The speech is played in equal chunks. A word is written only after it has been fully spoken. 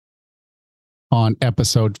On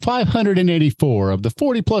episode 584 of the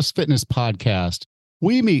 40 Plus Fitness Podcast,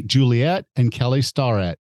 we meet Juliet and Kelly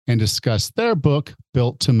Starrett and discuss their book,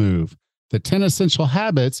 Built to Move, the 10 essential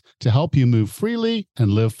habits to help you move freely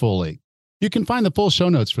and live fully. You can find the full show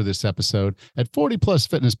notes for this episode at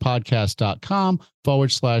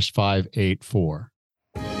 40plusfitnesspodcast.com/584.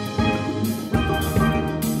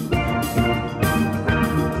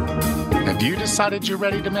 Have you decided you're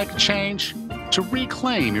ready to make a change? To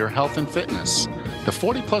reclaim your health and fitness, the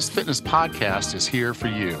 40 Plus Fitness Podcast is here for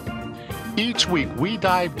you. Each week, we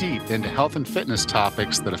dive deep into health and fitness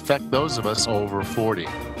topics that affect those of us over 40.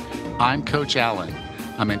 I'm Coach Allen.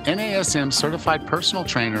 I'm an NASM certified personal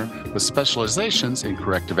trainer with specializations in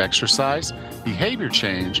corrective exercise, behavior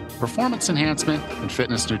change, performance enhancement, and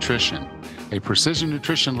fitness nutrition. A Precision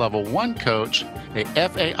Nutrition Level 1 coach, a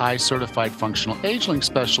FAI certified functional age-link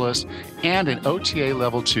specialist, and an OTA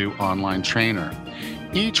Level 2 online trainer.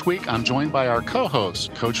 Each week, I'm joined by our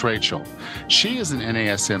co-host, Coach Rachel. She is an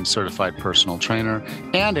NASM certified personal trainer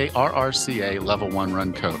and a RRCA Level 1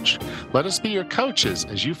 run coach. Let us be your coaches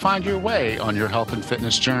as you find your way on your health and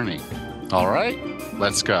fitness journey. All right,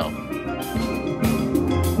 let's go.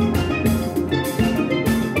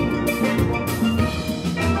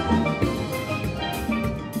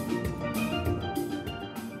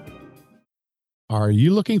 Are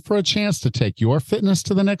you looking for a chance to take your fitness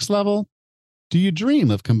to the next level? Do you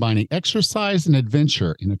dream of combining exercise and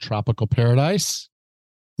adventure in a tropical paradise?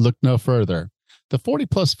 Look no further. The 40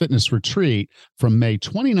 Plus Fitness Retreat from May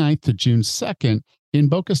 29th to June 2nd in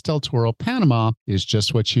Bocas del Toro, Panama is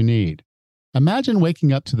just what you need. Imagine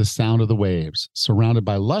waking up to the sound of the waves, surrounded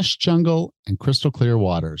by lush jungle and crystal clear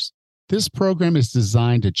waters. This program is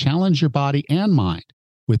designed to challenge your body and mind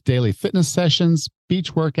with daily fitness sessions,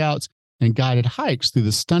 beach workouts, and guided hikes through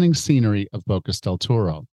the stunning scenery of Bocas del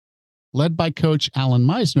Toro. Led by Coach Alan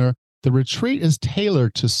Meisner, the retreat is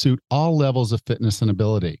tailored to suit all levels of fitness and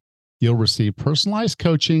ability. You'll receive personalized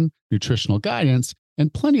coaching, nutritional guidance,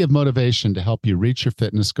 and plenty of motivation to help you reach your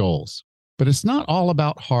fitness goals. But it's not all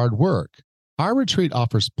about hard work. Our retreat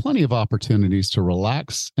offers plenty of opportunities to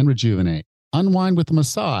relax and rejuvenate, unwind with a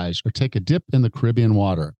massage, or take a dip in the Caribbean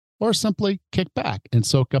water, or simply kick back and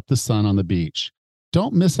soak up the sun on the beach.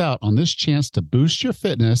 Don't miss out on this chance to boost your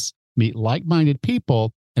fitness, meet like-minded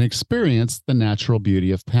people, and experience the natural beauty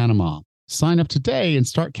of Panama. Sign up today and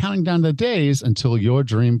start counting down the days until your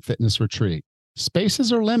dream fitness retreat.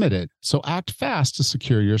 Spaces are limited, so act fast to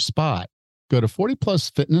secure your spot. Go to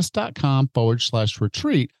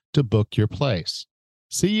 40plusfitness.com/retreat to book your place.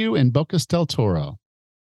 See you in Bocas del Toro.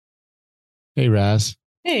 Hey, Raz.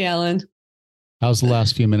 Hey, Alan. How's the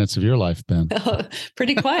last few minutes of your life been? Oh,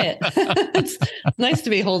 pretty quiet. It's nice to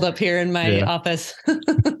be holed up here in my office.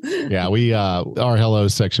 Yeah, we our hello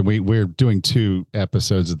section, we're doing 2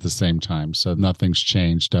 episodes at the same time, so nothing's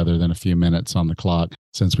changed other than a few minutes on the clock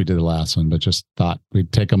since we did the last one, but just thought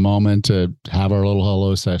we'd take a moment to have our little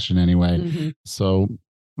hello session anyway. Mm-hmm. So,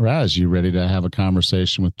 Raz, you ready to have a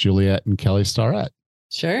conversation with Juliet and Kelly Starrett?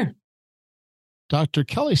 Sure. Dr.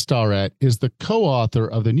 Kelly Starrett is the co-author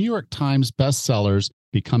of the New York Times bestsellers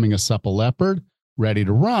Becoming a Supple Leopard, Ready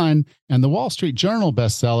to Run, and the Wall Street Journal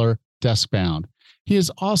bestseller Deskbound. He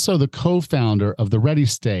is also the co-founder of the Ready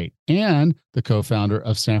State and the co-founder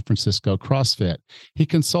of San Francisco CrossFit. He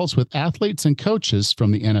consults with athletes and coaches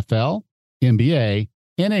from the NFL, NBA,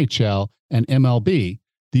 NHL, and MLB,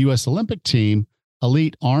 the U.S. Olympic team,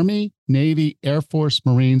 elite Army, Navy, Air Force,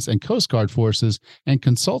 Marines, and Coast Guard forces, and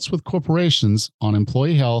consults with corporations on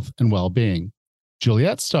employee health and well-being.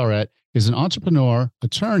 Juliet Starrett is an entrepreneur,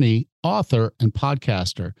 attorney, author, and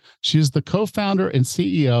podcaster. She is the co-founder and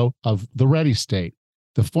CEO of The Ready State,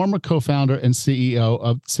 the former co-founder and CEO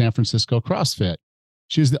of San Francisco CrossFit.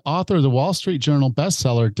 She is the author of the Wall Street Journal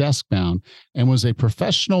bestseller Deskbound and was a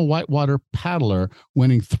professional whitewater paddler,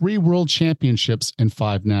 winning 3 world championships and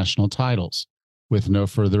 5 national titles. With no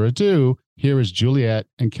further ado, here is Juliet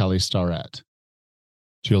and Kelly Starrett.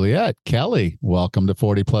 Juliet, Kelly, welcome to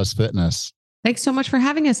 40 Plus Fitness. Thanks so much for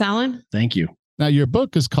having us, Alan. Thank you. Now, your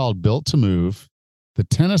book is called Built to Move, the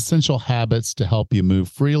 10 essential habits to help you move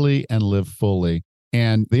freely and live fully.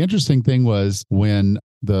 And the interesting thing was when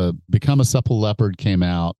the Become a Supple Leopard came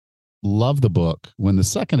out, loved the book. When the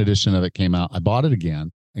second edition of it came out, I bought it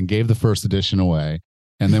again and gave the first edition away.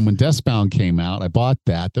 And then when Deskbound came out, I bought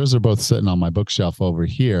that. Those are both sitting on my bookshelf over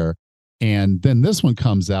here. And then this one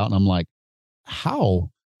comes out and I'm like,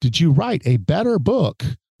 how did you write a better book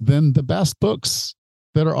than the best books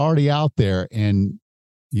that are already out there? And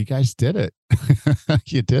you guys did it.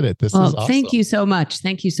 You did it. This is awesome. Thank you so much.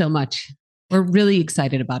 Thank you so much. We're really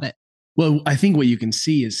excited about it. Well, I think what you can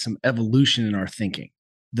see is some evolution in our thinking,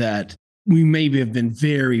 that we maybe have been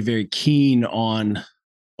very, very keen on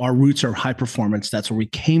our roots are high performance. That's where we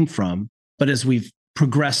came from. But as we've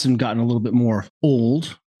progressed and gotten a little bit more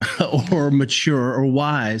old or mature or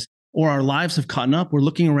wise, or our lives have caught up, we're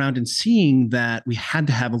looking around and seeing that we had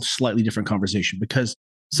to have a slightly different conversation because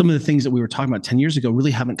some of the things that we were talking about 10 years ago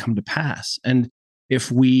really haven't come to pass. And if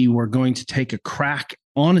we were going to take a crack,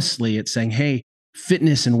 honestly, at saying, hey,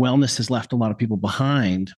 fitness and wellness has left a lot of people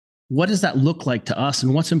behind, what does that look like to us?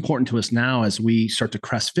 And what's important to us now as we start to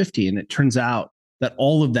crest 50? And it turns out that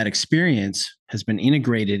all of that experience has been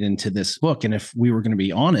integrated into this book. And if we were going to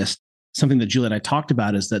be honest, something that Juliet and I talked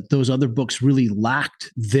about is that those other books really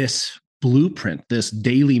lacked this blueprint, this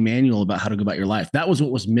daily manual about how to go about your life. That was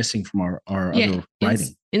what was missing from our other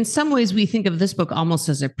writing. In some ways, we think of this book almost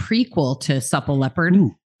as a prequel to Supple Leopard,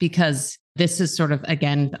 because this is sort of,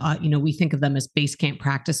 again, we think of them as base camp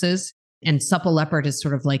practices, and Supple Leopard is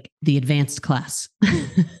sort of like the advanced class.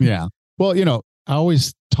 Yeah. Well, I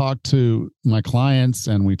always talk to my clients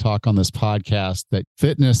and we talk on this podcast that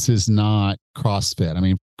fitness is not CrossFit. I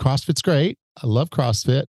mean, CrossFit's great. I love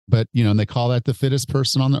CrossFit, but and they call that the fittest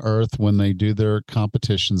person on the earth when they do their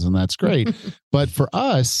competitions, and that's great. But for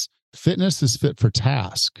us, fitness is fit for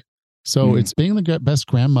task. So it's being the best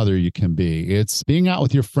grandmother you can be. It's being out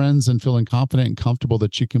with your friends and feeling confident and comfortable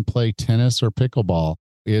that you can play tennis or pickleball.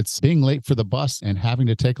 It's being late for the bus and having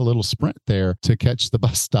to take a little sprint there to catch the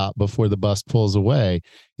bus stop before the bus pulls away.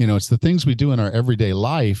 It's the things we do in our everyday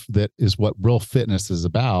life that is what real fitness is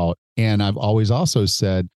about. And I've always also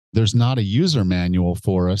said, there's not a user manual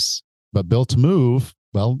for us, but Built to Move,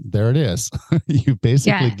 well, there it is. You've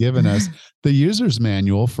basically given us the user's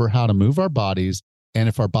manual for how to move our bodies. And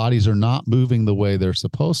if our bodies are not moving the way they're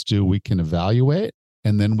supposed to, we can evaluate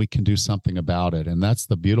and then we can do something about it. And that's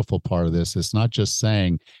the beautiful part of this. It's not just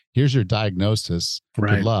saying, here's your diagnosis,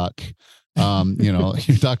 good luck.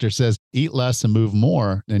 Your doctor says, eat less and move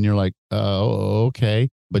more. And you're like, oh, okay.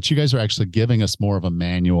 But you guys are actually giving us more of a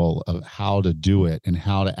manual of how to do it and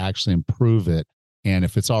how to actually improve it. And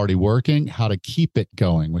if it's already working, how to keep it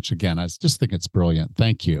going, which again, I just think it's brilliant.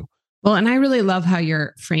 Thank you. Well, and I really love how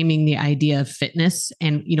you're framing the idea of fitness.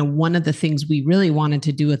 And, one of the things we really wanted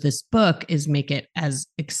to do with this book is make it as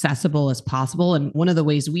accessible as possible. And one of the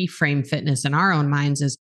ways we frame fitness in our own minds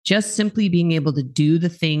is just simply being able to do the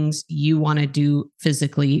things you want to do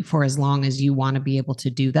physically for as long as you want to be able to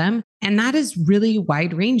do them. And that is really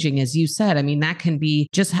wide ranging, as you said. I mean, that can be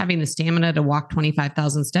just having the stamina to walk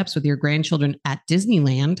 25,000 steps with your grandchildren at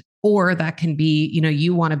Disneyland, or that can be,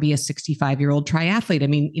 you want to be a 65-year-old triathlete. I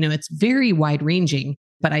mean, it's very wide ranging,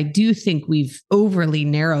 but I do think we've overly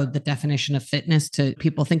narrowed the definition of fitness to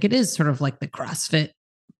people think it is sort of like the CrossFit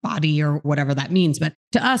body or whatever that means. But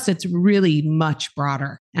to us, it's really much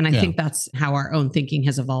broader. And I think that's how our own thinking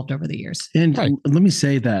has evolved over the years. And let me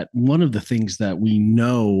say that one of the things that we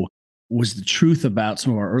know was the truth about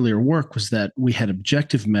some of our earlier work was that we had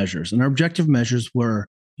objective measures, and our objective measures were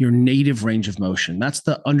your native range of motion. That's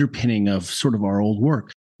the underpinning of sort of our old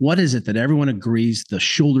work. What is it that everyone agrees the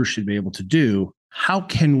shoulder should be able to do? How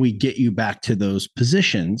can we get you back to those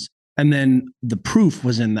positions? And then the proof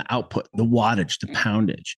was in the output, the wattage, the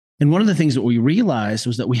poundage. And one of the things that we realized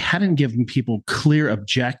was that we hadn't given people clear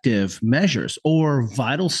objective measures or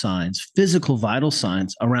vital signs, physical vital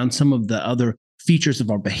signs around some of the other features of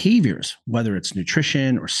our behaviors, whether it's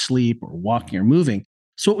nutrition or sleep or walking or moving.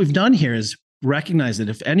 So what we've done here is recognize that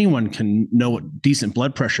if anyone can know what decent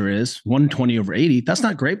blood pressure is, 120/80, that's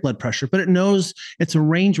not great blood pressure, but it knows it's a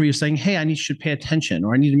range where you're saying, hey, should pay attention,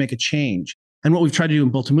 or I need to make a change. And what we've tried to do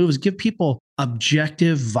in Built to Move is give people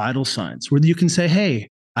objective vital signs where you can say, hey,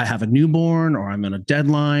 I have a newborn, or I'm on a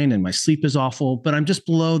deadline and my sleep is awful, but I'm just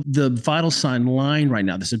below the vital sign line right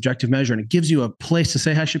now, this objective measure. And it gives you a place to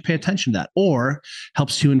say, I should pay attention to that, or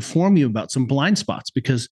helps to inform you about some blind spots,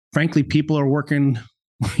 because frankly, people are working,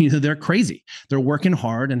 they're crazy. They're working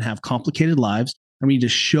hard and have complicated lives. And we need to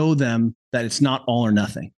show them that it's not all or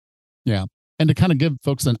nothing. Yeah. And to kind of give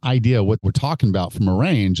folks an idea what we're talking about from a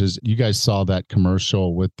range is you guys saw that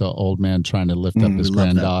commercial with the old man trying to lift up his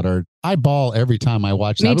granddaughter. I bawl every time I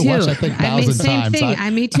watch that. Me too. I've watched, I think, 1,000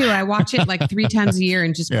 times. Me too. I watch it like 3 times a year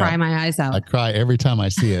and just cry my eyes out. I cry every time I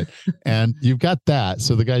see it. And you've got that.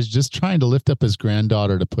 So the guy's just trying to lift up his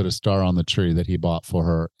granddaughter to put a star on the tree that he bought for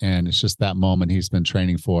her. And it's just that moment he's been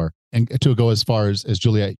training for. And to go as far as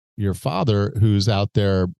Juliet, your father, who's out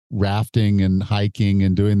there rafting and hiking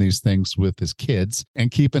and doing these things with his kids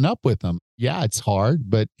and keeping up with them. Yeah, it's hard,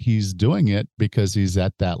 but he's doing it because he's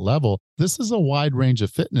at that level. This is a wide range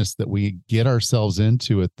of fitness that we get ourselves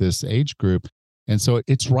into at this age group. And so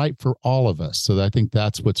it's right for all of us. So I think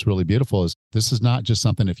that's what's really beautiful is this is not just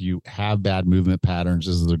something if you have bad movement patterns,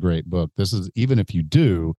 this is a great book. This is, even if you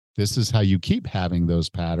do, this is how you keep having those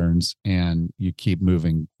patterns and you keep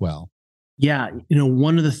moving well. Yeah.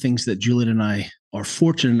 One of the things that Juliet and I are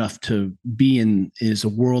fortunate enough to be in is a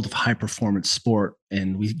world of high performance sport.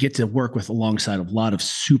 And we get to work with alongside a lot of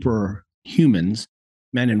super humans,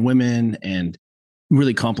 men and women, and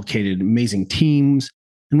really complicated, amazing teams.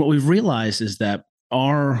 And what we've realized is that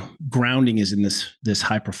our grounding is in this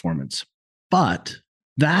high performance, but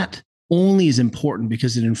that only is important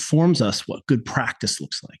because it informs us what good practice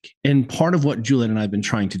looks like. And part of what Juliet and I have been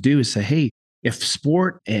trying to do is say, hey, if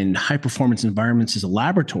sport and high performance environments is a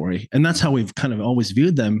laboratory, and that's how we've kind of always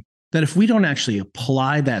viewed them, that if we don't actually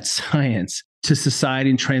apply that science to society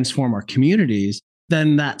and transform our communities,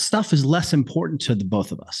 then that stuff is less important to the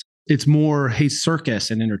both of us. It's more, hey,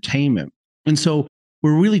 circus and entertainment. And so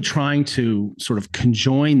we're really trying to sort of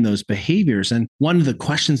conjoin those behaviors. And one of the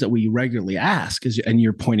questions that we regularly ask is, and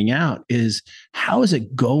you're pointing out, is how is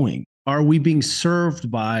it going? Are we being served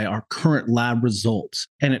by our current lab results?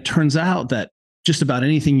 And it turns out that just about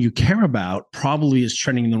anything you care about probably is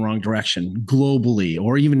trending in the wrong direction globally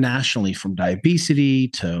or even nationally, from diabetes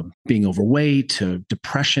to being overweight to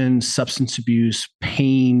depression, substance abuse,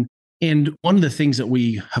 pain. And one of the things that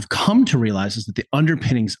we have come to realize is that the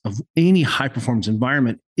underpinnings of any high performance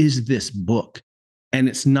environment is this book. And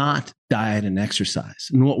it's not diet and exercise.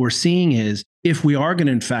 And what we're seeing is if we are going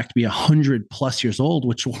to, in fact, be 100+ years old,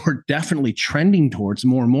 which we're definitely trending towards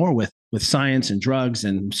more and more with science and drugs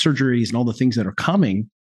and surgeries and all the things that are coming,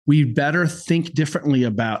 we better think differently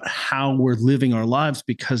about how we're living our lives,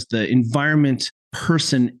 because the environment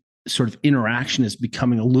person sort of interaction is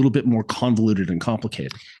becoming a little bit more convoluted and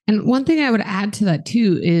complicated. And one thing I would add to that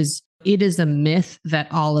too is it is a myth that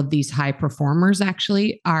all of these high performers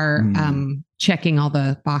actually are checking all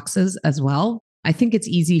the boxes as well. I think it's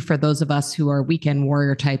easy for those of us who are weekend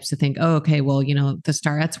warrior types to think, oh, okay, well, the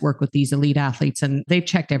Starretts work with these elite athletes and they've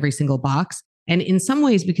checked every single box. And in some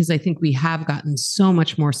ways, because I think we have gotten so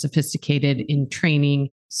much more sophisticated in training,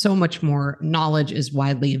 so much more knowledge is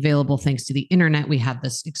widely available thanks to the internet. We have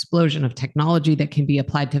this explosion of technology that can be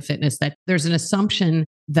applied to fitness, that there's an assumption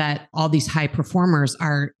that all these high performers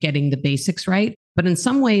are getting the basics right. But in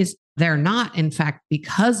some ways, they're not. In fact,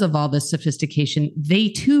 because of all this sophistication, they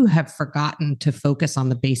too have forgotten to focus on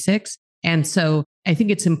the basics. And so I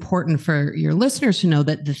think it's important for your listeners to know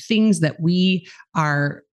that the things that we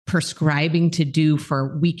are prescribing to do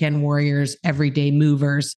for weekend warriors, everyday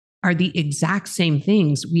movers, are the exact same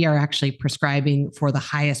things we are actually prescribing for the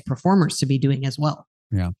highest performers to be doing as well.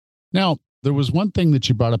 Yeah. Now, there was one thing that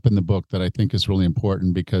you brought up in the book that I think is really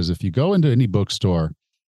important, because if you go into any bookstore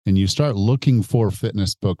and you start looking for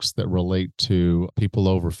fitness books that relate to people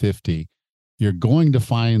over 50, you're going to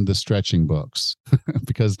find the stretching books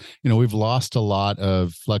because, we've lost a lot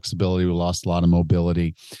of flexibility. We lost a lot of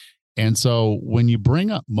mobility. And so when you bring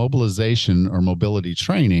up mobilization or mobility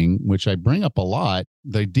training, which I bring up a lot,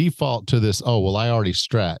 they default to this, oh, well, I already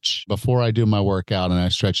stretch before I do my workout and I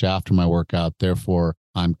stretch after my workout, therefore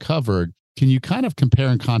I'm covered. Can you kind of compare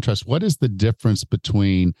and contrast? What is the difference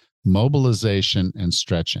between mobilization and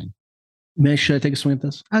stretching? Should I take a swing at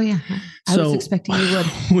this? Oh, yeah. I was expecting you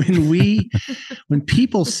would. When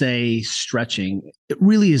people say stretching, it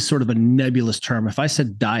really is sort of a nebulous term. If I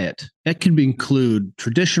said diet, it could include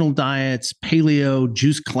traditional diets, paleo,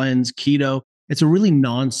 juice cleanse, keto. It's a really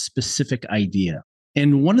non-specific idea.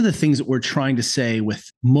 And one of the things that we're trying to say with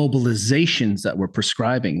mobilizations that we're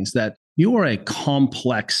prescribing is that you are a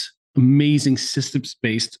complex, amazing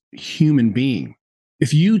systems-based human being.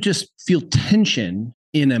 If you just feel tension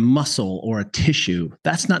in a muscle or a tissue,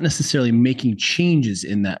 that's not necessarily making changes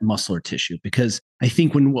in that muscle or tissue. Because I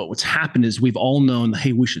think what's happened is we've all known,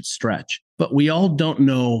 hey, we should stretch, but we all don't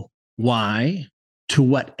know why, to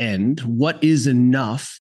what end, what is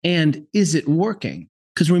enough, and is it working?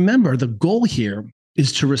 Because remember, the goal here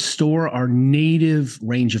is to restore our native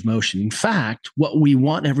range of motion. In fact, what we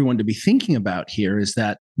want everyone to be thinking about here is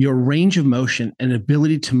that your range of motion and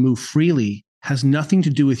ability to move freely has nothing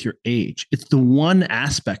to do with your age. It's the one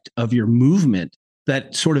aspect of your movement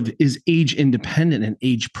that sort of is age independent and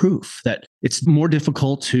age proof, that it's more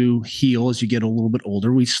difficult to heal as you get a little bit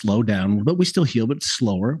older. We slow down, but we still heal, but it's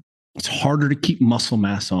slower. It's harder to keep muscle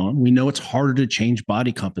mass on. We know it's harder to change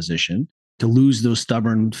body composition, to lose those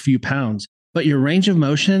stubborn few pounds. But your range of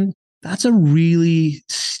motion, that's a really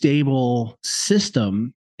stable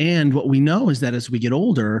system. And what we know is that as we get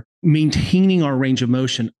older, maintaining our range of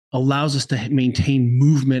motion allows us to maintain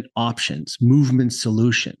movement options, movement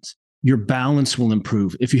solutions. your balance will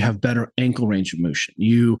improve if you have better ankle range of motion.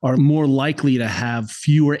 You are more likely to have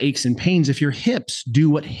fewer aches and pains if your hips do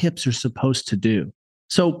what hips are supposed to do.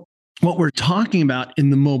 So what we're talking about in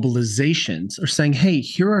the mobilizations are saying, hey,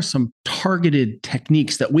 here are some targeted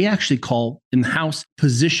techniques that we actually call in-house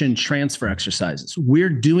position transfer exercises. We're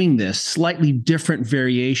doing this slightly different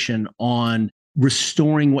variation on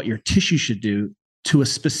restoring what your tissue should do to a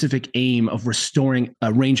specific aim of restoring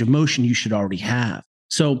a range of motion you should already have.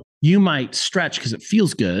 So you might stretch because it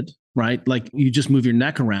feels good, right? Like you just move your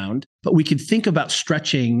neck around, but we could think about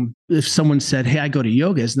stretching. If someone said, hey, I go to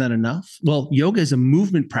yoga, isn't that enough? Well, yoga is a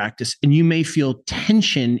movement practice and you may feel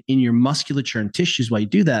tension in your musculature and tissues while you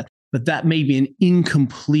do that, but that may be an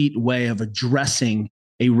incomplete way of addressing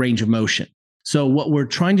a range of motion. So what we're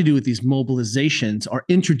trying to do with these mobilizations are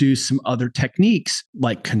introduce some other techniques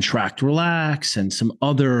like contract, relax, and some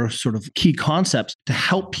other sort of key concepts to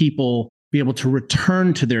help people be able to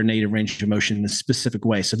return to their native range of motion in a specific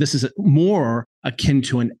way. So this is more akin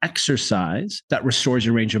to an exercise that restores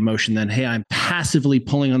your range of motion than, hey, I'm passively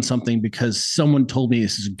pulling on something because someone told me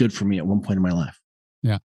this is good for me at one point in my life.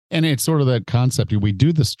 Yeah. And it's sort of that concept. We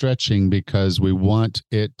do the stretching because we want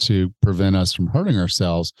it to prevent us from hurting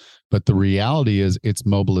ourselves. But the reality is it's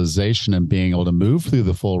mobilization and being able to move through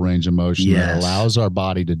the full range of motion that allows our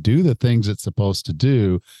body to do the things it's supposed to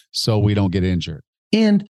do so we don't get injured.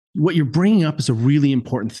 And what you're bringing up is a really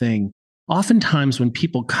important thing. Oftentimes when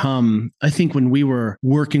people come, I think when we were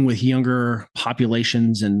working with younger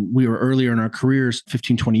populations and we were earlier in our careers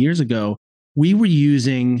 15, 20 years ago, we were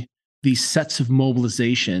using these sets of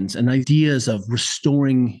mobilizations and ideas of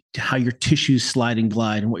restoring how your tissues slide and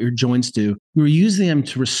glide and what your joints do. We were using them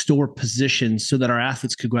to restore positions so that our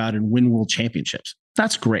athletes could go out and win world championships.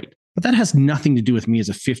 That's great. But that has nothing to do with me as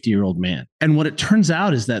a 50-year-old man. And what it turns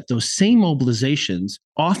out is that those same mobilizations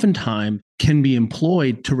oftentimes can be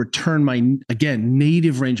employed to return my, again,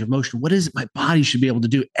 native range of motion. What is it my body should be able to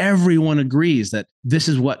do? Everyone agrees that this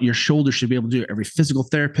is what your shoulder should be able to do. Every physical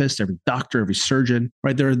therapist, every doctor, every surgeon,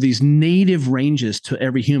 right? There are these native ranges to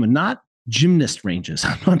every human, not gymnast ranges.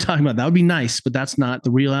 I'm not talking about that. Would be nice, but that's not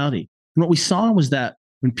the reality. And what we saw was that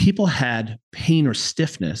when people had pain or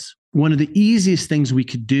stiffness, one of the easiest things we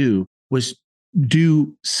could do was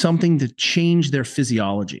do something to change their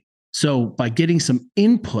physiology. So by getting some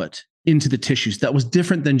input into the tissues that was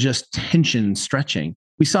different than just tension and stretching,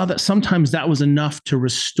 we saw that sometimes that was enough to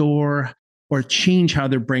restore or change how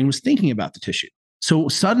their brain was thinking about the tissue. So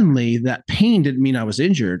suddenly that pain didn't mean I was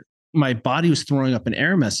injured. My body was throwing up an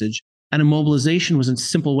error message, and immobilization was a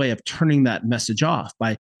simple way of turning that message off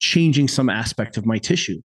by changing some aspect of my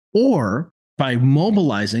tissue. Or by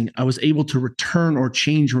mobilizing, I was able to return or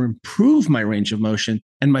change or improve my range of motion.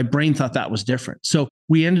 And my brain thought that was different. So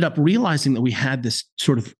we ended up realizing that we had this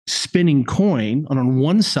sort of spinning coin. And on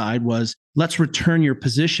one side was, let's return your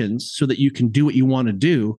positions so that you can do what you want to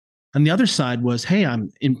do. And the other side was, hey,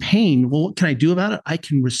 I'm in pain. Well, what can I do about it? I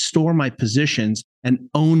can restore my positions and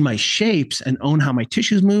own my shapes and own how my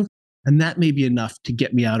tissues move. And that may be enough to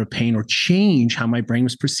get me out of pain or change how my brain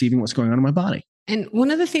was perceiving what's going on in my body. And one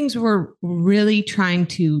of the things we're really trying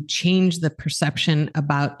to change the perception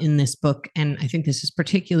about in this book, and I think this is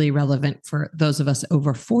particularly relevant for those of us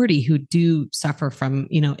over 40 who do suffer from,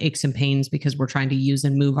 aches and pains because we're trying to use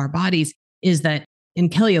and move our bodies, is that,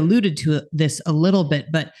 and Kelly alluded to this a little bit,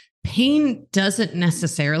 but pain doesn't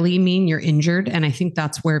necessarily mean you're injured. And I think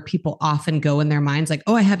that's where people often go in their minds like,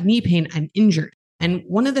 oh, I have knee pain, I'm injured. And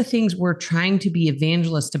one of the things we're trying to be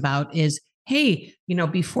evangelist about is, hey,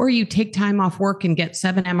 before you take time off work and get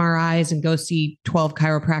 7 MRIs and go see 12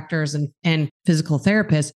 chiropractors and physical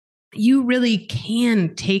therapists, you really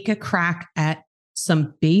can take a crack at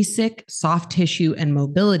some basic soft tissue and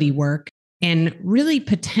mobility work and really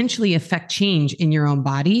potentially affect change in your own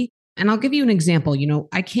body. And I'll give you an example.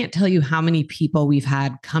 I can't tell you how many people we've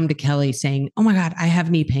had come to Kelly saying, oh my God, I have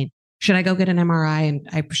knee pain. Should I go get an MRI? And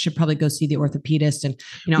I should probably go see the orthopedist. And,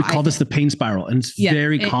 we call this the pain spiral, and it's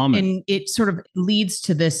very common. And it sort of leads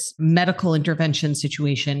to this medical intervention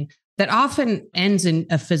situation that often ends in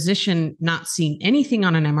a physician not seeing anything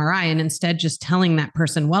on an MRI and instead just telling that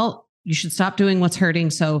person, well, you should stop doing what's hurting.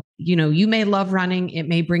 So, you may love running. It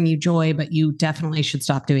may bring you joy, but you definitely should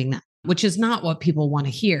stop doing that, which is not what people want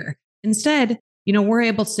to hear. Instead, we're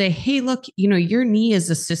able to say, hey, look, your knee is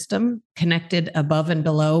a system connected above and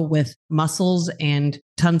below with muscles and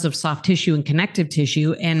tons of soft tissue and connective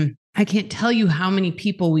tissue. And I can't tell you how many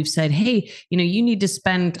people we've said, hey, you need to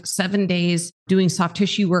spend 7 days doing soft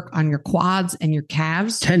tissue work on your quads and your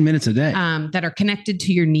calves. 10 minutes a day. That are connected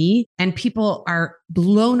to your knee. And people are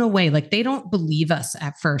blown away. Like they don't believe us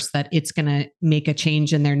at first that it's going to make a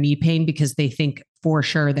change in their knee pain because they think for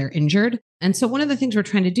sure they're injured. And so one of the things we're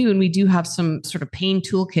trying to do, and we do have some sort of pain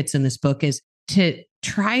toolkits in this book, is to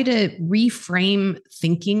try to reframe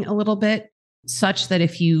thinking a little bit, such that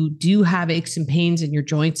if you do have aches and pains in your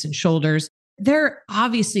joints and shoulders, there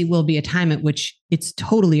obviously will be a time at which it's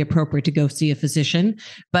totally appropriate to go see a physician,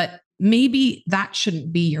 but maybe that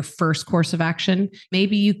shouldn't be your first course of action.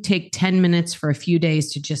 Maybe you take 10 minutes for a few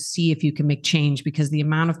days to just see if you can make change, because the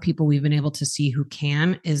amount of people we've been able to see who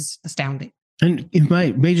can is astounding. And if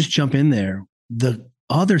I may just jump in there, the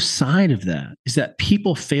other side of that is that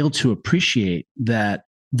people fail to appreciate that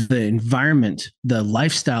the environment, the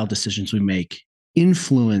lifestyle decisions we make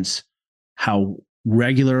influence how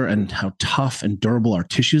regular and how tough and durable our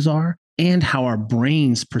tissues are, and how our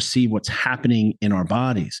brains perceive what's happening in our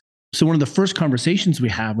bodies. So one of the first conversations we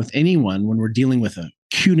have with anyone when we're dealing with an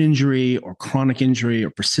acute injury or chronic injury or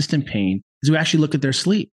persistent pain is we actually look at their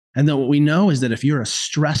sleep. And then what we know is that if you're a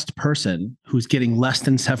stressed person who's getting less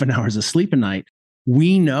than 7 hours of sleep a night,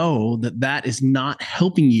 we know that that is not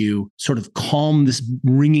helping you sort of calm this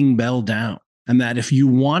ringing bell down. And that if you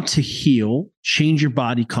want to heal, change your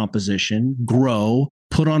body composition, grow,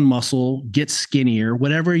 put on muscle, get skinnier,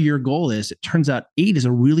 whatever your goal is, it turns out 8 is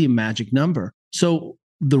a really magic number. So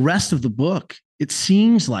the rest of the book, it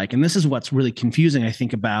seems like, and this is what's really confusing, I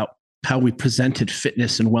think, about how we presented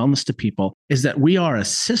fitness and wellness to people, is that we are a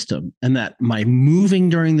system, and that my moving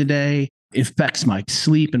during the day affects my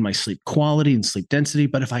sleep and my sleep quality and sleep density.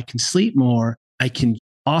 But if I can sleep more, I can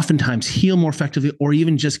oftentimes heal more effectively, or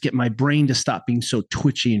even just get my brain to stop being so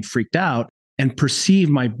twitchy and freaked out and perceive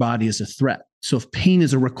my body as a threat. So if pain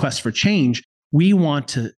is a request for change, we want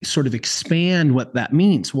to sort of expand what that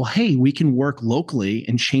means. Well, hey, we can work locally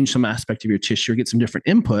and change some aspect of your tissue or get some different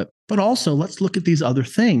input, but also let's look at these other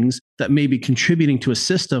things that may be contributing to a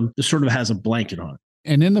system that sort of has a blanket on.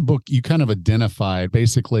 And in the book, you kind of identified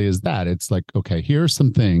basically is that it's like, okay, here are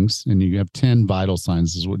some things, and you have 10 vital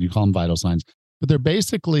signs, is what you call them, vital signs, but they're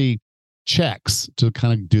basically checks to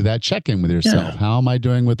kind of do that check-in with yourself. Yeah. How am I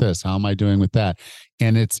doing with this? How am I doing with that?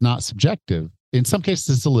 And it's not subjective. In some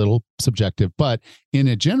cases, it's a little subjective, but in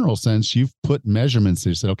a general sense, you've put measurements that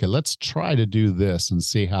you said, okay, let's try to do this and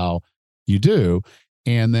see how you do.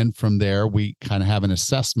 And then from there, we kind of have an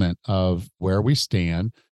assessment of where we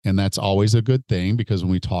stand. And that's always a good thing, because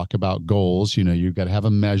when we talk about goals, you've got to have a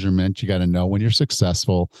measurement. You got to know when you're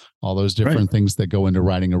successful, all those different things that go into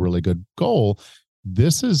writing a really good goal.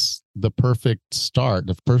 This is the perfect start,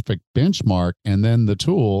 the perfect benchmark, and then the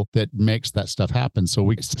tool that makes that stuff happen. So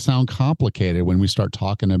we sound complicated when we start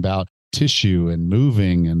talking about tissue and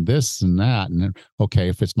moving and this and that. And okay,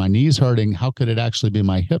 if it's my knees hurting, how could it actually be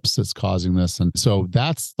my hips that's causing this? And so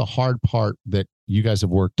that's the hard part that you guys have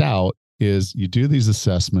worked out. Is you do these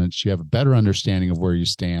assessments, you have a better understanding of where you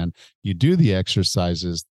stand, you do the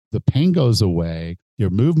exercises, the pain goes away,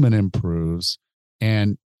 your movement improves,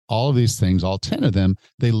 and all of these things, all 10 of them,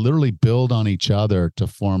 they literally build on each other to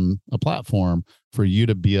form a platform for you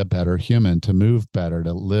to be a better human, to move better,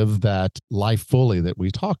 to live that life fully that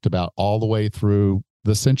we talked about all the way through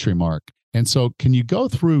the century mark. And so can you go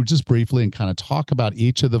through just briefly and kind of talk about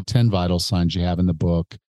each of the 10 vital signs you have in the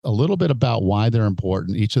book, a little bit about why they're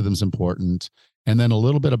important, each of them is important, and then a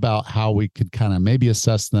little bit about how we could kind of maybe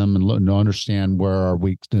assess them and understand where our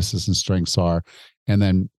weaknesses and strengths are, and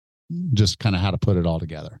then just kind of how to put it all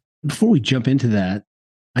together. Before we jump into that,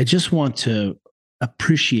 I just want to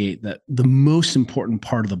appreciate that the most important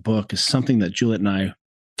part of the book is something that Juliet and I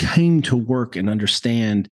came to work and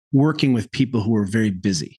understand working with people who are very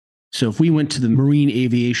busy. So if we went to the Marine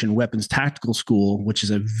Aviation Weapons Tactical School, which is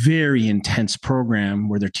a very intense program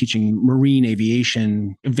where they're teaching marine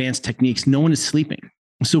aviation, advanced techniques, no one is sleeping.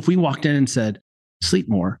 So if we walked in and said, sleep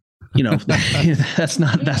more, that's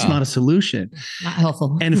not a solution. Not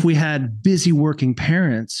helpful. And if we had busy working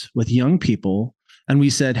parents with young people and we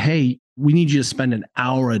said, hey, we need you to spend an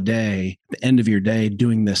hour a day at the end of your day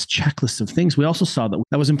doing this checklist of things, we also saw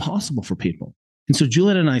that was impossible for people. And so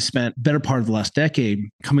Juliet and I spent the better part of the last decade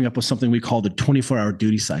coming up with something we call the 24-hour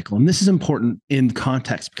duty cycle. And this is important in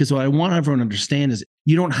context, because what I want everyone to understand is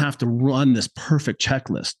you don't have to run this perfect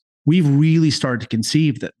checklist. We've really started to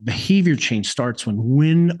conceive that behavior change starts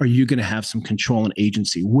when are you going to have some control and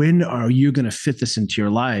agency? When are you going to fit this into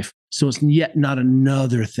your life? So it's yet not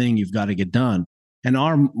another thing you've got to get done. And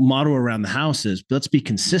our motto around the house is, let's be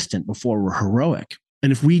consistent before we're heroic.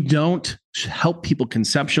 And if we don't help people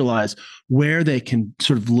conceptualize where they can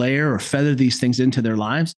sort of layer or feather these things into their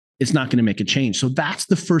lives, it's not going to make a change. So that's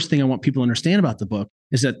the first thing I want people to understand about the book,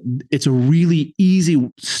 is that it's a really easy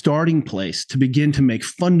starting place to begin to make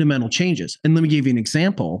fundamental changes. And let me give you an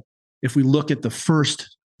example. If we look at the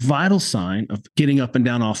first vital sign of getting up and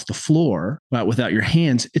down off the floor without your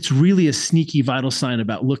hands, it's really a sneaky vital sign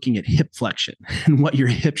about looking at hip flexion and what your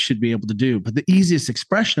hips should be able to do. But the easiest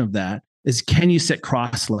expression of that is, can you sit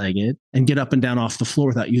cross-legged and get up and down off the floor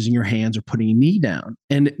without using your hands or putting a knee down?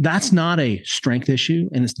 And that's not a strength issue.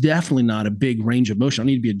 And it's definitely not a big range of motion. I don't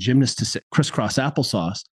need to be a gymnast to sit crisscross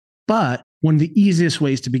applesauce. But one of the easiest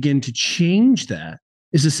ways to begin to change that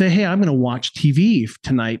is to say, hey, I'm going to watch TV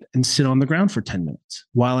tonight and sit on the ground for 10 minutes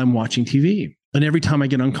while I'm watching TV. And every time I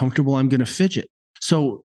get uncomfortable, I'm going to fidget.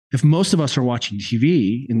 So if most of us are watching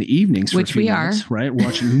TV in the evenings, which we minutes, are, right? We're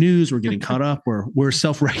watching news, we're getting caught up, we're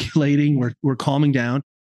self-regulating, we're calming down.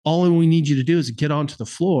 All we need you to do is get onto the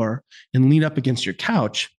floor and lean up against your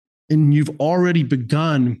couch. And you've already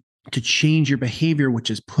begun to change your behavior, which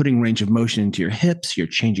is putting range of motion into your hips, you're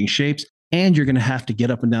changing shapes. And you're going to have to get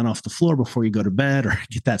up and down off the floor before you go to bed or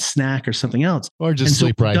get that snack or something else. Or just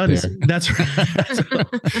sleep right there. That's right. So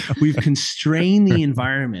we've constrained the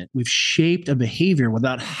environment. We've shaped a behavior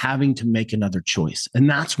without having to make another choice. And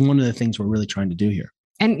that's one of the things we're really trying to do here.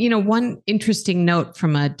 And, one interesting note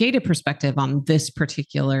from a data perspective on this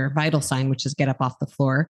particular vital sign, which is get up off the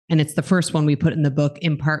floor. And it's the first one we put in the book,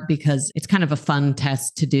 in part because it's kind of a fun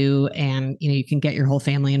test to do. And, you can get your whole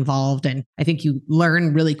family involved. And I think you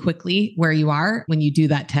learn really quickly where you are when you do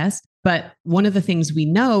that test. But one of the things we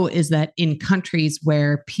know is that in countries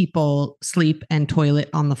where people sleep and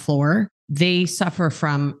toilet on the floor, they suffer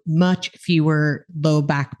from much fewer low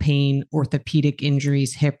back pain, orthopedic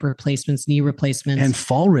injuries, hip replacements, knee replacements. And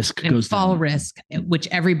fall risk goes down. Fall risk, which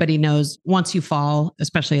everybody knows once you fall,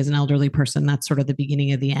 especially as an elderly person, that's sort of the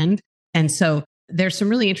beginning of the end. And so there's some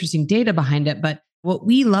really interesting data behind it. But what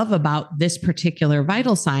we love about this particular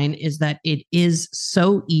vital sign is that it is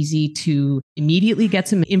so easy to immediately get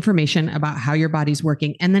some information about how your body's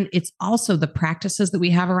working. And then it's also the practices that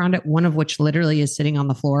we have around it, one of which literally is sitting on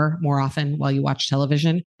the floor more often while you watch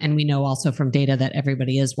television. And we know also from data that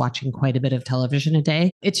everybody is watching quite a bit of television a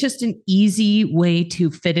day. It's just an easy way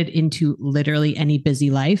to fit it into literally any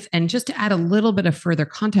busy life. And just to add a little bit of further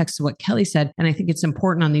context to what Kelly said, and I think it's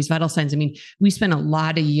important on these vital signs. I mean, we spent a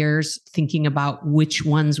lot of years thinking about which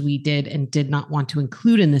ones we did and did not want to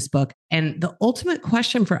include in this book. And the ultimate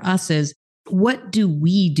question for us is, what do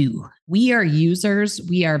we do? We are users.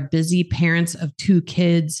 We are busy parents of 2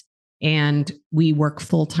 kids, and we work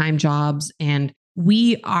full-time jobs, and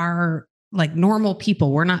we are like normal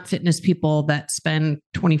people. We're not fitness people that spend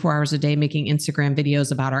 24 hours a day making Instagram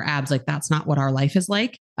videos about our abs. Like, that's not what our life is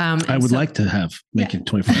like. I would like to have making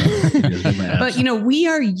 24 hours videos with my abs. But, we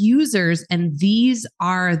are users, and these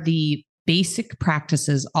are the basic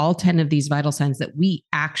practices, all 10 of these vital signs that we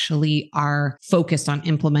actually are focused on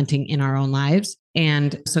implementing in our own lives.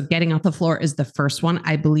 And so getting off the floor is the first one.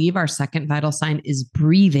 I believe our second vital sign is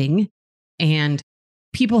breathing. And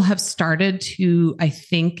people have started to, I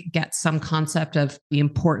think, get some concept of the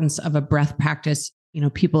importance of a breath practice.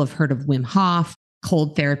 People have heard of Wim Hof,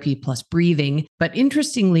 cold therapy plus breathing. But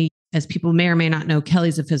interestingly, as people may or may not know,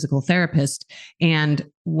 Kelly's a physical therapist. And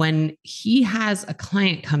when he has a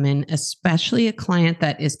client come in, especially a client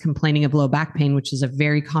that is complaining of low back pain, which is a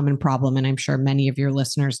very common problem, and I'm sure many of your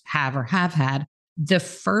listeners have or have had, the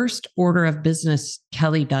first order of business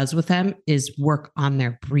Kelly does with them is work on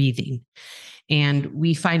their breathing. And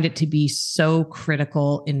we find it to be so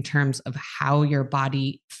critical in terms of how your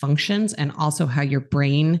body functions and also how your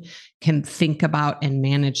brain can think about and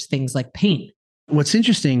manage things like pain. What's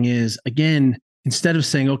interesting is, again, instead of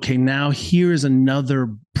saying, okay, now here is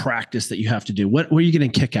another practice that you have to do. What are you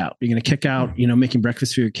going to kick out? You're going to kick out, making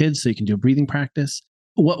breakfast for your kids so you can do a breathing practice.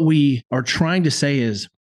 What we are trying to say is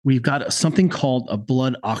we've got something called a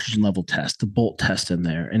blood oxygen level test, the BOLT test in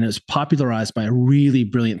there. And it's popularized by a really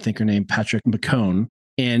brilliant thinker named Patrick McCone.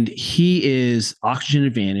 And he is Oxygen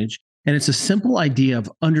Advantage. And it's a simple idea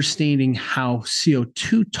of understanding how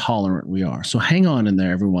CO2 tolerant we are. So hang on in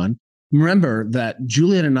there, everyone. Remember that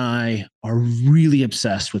Juliet and I are really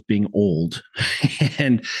obsessed with being old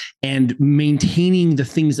and maintaining the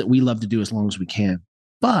things that we love to do as long as we can.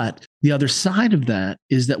 But the other side of that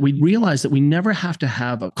is that we realize that we never have to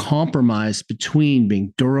have a compromise between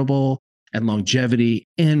being durable and longevity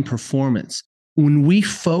and performance. When we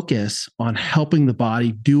focus on helping the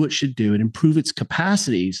body do what it should do and improve its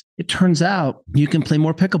capacities, it turns out you can play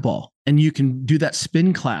more pickleball and you can do that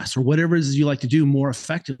spin class or whatever it is you like to do more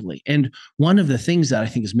effectively. And one of the things that I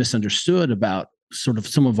think is misunderstood about sort of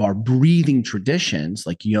some of our breathing traditions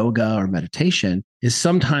like yoga or meditation is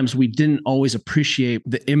sometimes we didn't always appreciate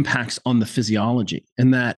the impacts on the physiology.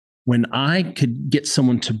 And that when I could get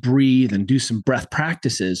someone to breathe and do some breath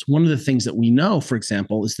practices, one of the things that we know, for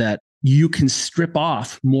example, is that you can strip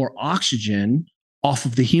off more oxygen off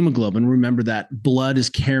of the hemoglobin. Remember that blood is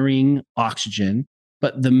carrying oxygen,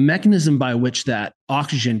 but the mechanism by which that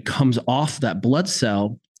oxygen comes off that blood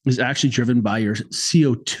cell is actually driven by your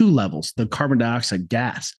CO2 levels, the carbon dioxide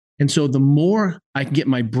gas. And so the more I can get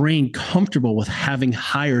my brain comfortable with having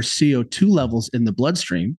higher CO2 levels in the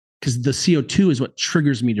bloodstream, because the CO2 is what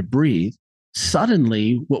triggers me to breathe,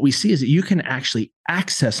 suddenly what we see is that you can actually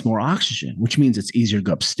access more oxygen, which means it's easier to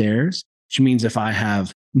go upstairs, which means if I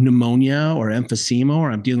have pneumonia or emphysema,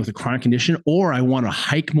 or I'm dealing with a chronic condition, or I want to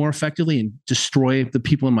hike more effectively and destroy the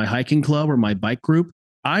people in my hiking club or my bike group,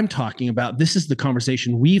 I'm talking about, this is the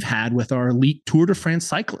conversation we've had with our elite Tour de France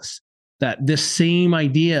cyclists, that this same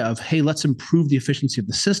idea of, hey, let's improve the efficiency of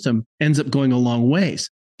the system ends up going a long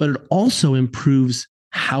ways. But it also improves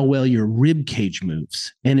how well your rib cage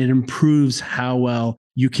moves. And it improves how well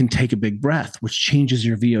you can take a big breath, which changes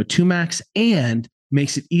your VO2 max and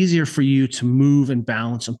makes it easier for you to move and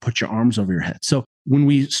balance and put your arms over your head. So when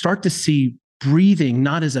we start to see breathing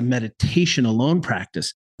not as a meditation alone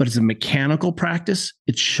practice, but as a mechanical practice,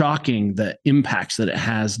 it's shocking the impacts that it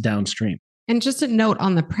has downstream. And just a note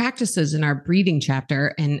on the practices in our breathing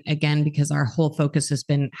chapter. And again, because our whole focus has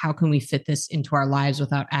been how can we fit this into our lives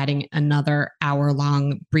without adding another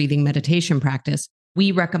hour-long breathing meditation practice?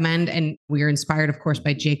 We recommend, and we are inspired, of course,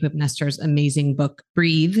 by Jacob Nestor's amazing book,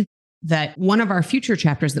 Breathe, that one of our future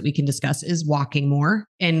chapters that we can discuss is walking more.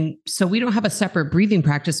 And so we don't have a separate breathing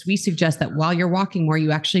practice. We suggest that while you're walking more,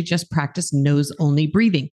 you actually just practice nose-only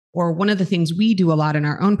breathing. Or one of the things we do a lot in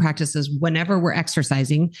our own practices, whenever we're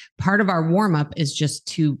exercising, part of our warm-up is just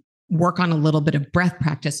to work on a little bit of breath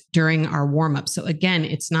practice during our warm-up. So again,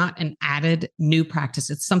 it's not an added new practice.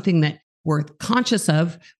 It's something that we're conscious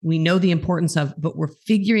of, we know the importance of, but we're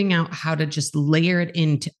figuring out how to just layer it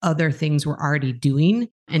into other things we're already doing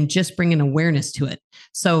and just bring an awareness to it.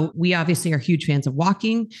 So we obviously are huge fans of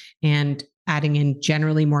walking and adding in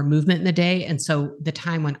generally more movement in the day. And so the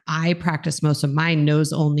time when I practice most of my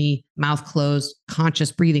nose only, mouth closed,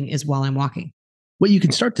 conscious breathing is while I'm walking. What you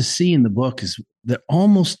can start to see in the book is that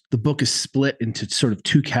almost the book is split into sort of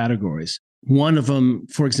two categories. One of them,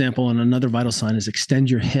 for example, and another vital sign is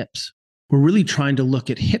extend your hips. We're really trying to look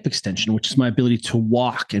at hip extension, which is my ability to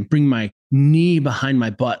walk and bring my knee behind my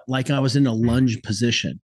butt like I was in a lunge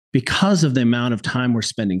position. Because of the amount of time we're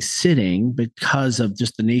spending sitting, because of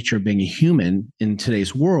just the nature of being a human in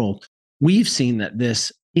today's world, we've seen that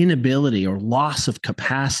this inability or loss of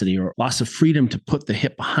capacity or loss of freedom to put the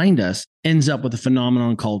hip behind us ends up with a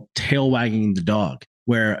phenomenon called tail wagging the dog,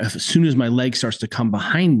 where as soon as my leg starts to come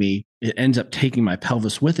behind me, it ends up taking my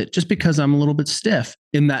pelvis with it just because I'm a little bit stiff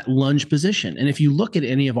in that lunge position. And if you look at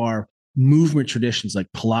any of our movement traditions like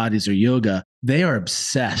Pilates or yoga, they are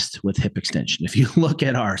obsessed with hip extension. If you look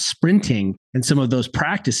at our sprinting and some of those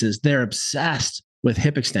practices, they're obsessed with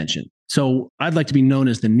hip extension. So I'd like to be known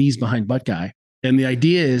as the knees behind butt guy. And the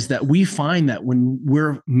idea is that we find that when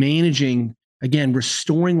we're managing, again,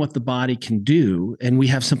 restoring what the body can do, and we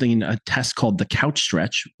have something in a test called the couch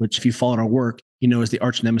stretch, which if you follow our work, you know, is the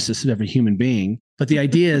arch nemesis of every human being. But the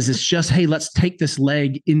idea is it's just, hey, let's take this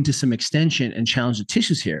leg into some extension and challenge the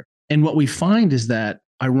tissues here. And what we find is that,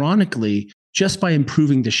 ironically, just by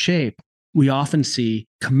improving the shape, we often see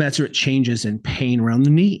commensurate changes in pain around the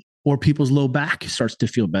knee, or people's low back starts to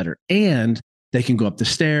feel better. And they can go up the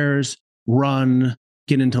stairs, run,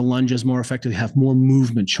 get into lunges more effectively, have more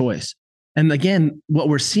movement choice. And again, what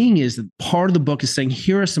we're seeing is that part of the book is saying,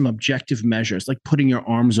 here are some objective measures, like putting your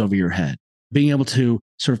arms over your head, being able to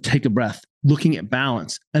sort of take a breath, looking at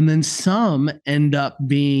balance. And then some end up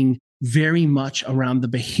being very much around the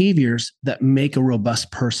behaviors that make a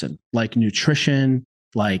robust person, like nutrition,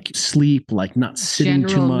 like sleep, like not sitting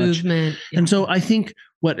General too much. Movement. And so I think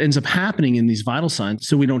what ends up happening in these vital signs,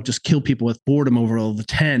 so we don't just kill people with boredom over all the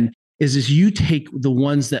 10, is you take the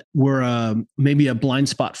ones that were maybe a blind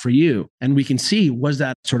spot for you, and we can see, was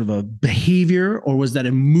that sort of a behavior or was that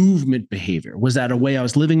a movement behavior? Was that a way I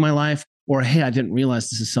was living my life? Or, hey, I didn't realize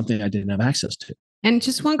this is something I didn't have access to. And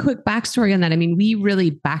just one quick backstory on that. I mean, we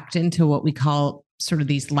really backed into what we call sort of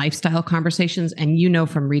these lifestyle conversations. And you know,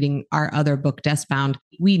 from reading our other book, Deskbound,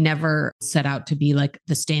 we never set out to be like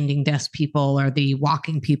the standing desk people or the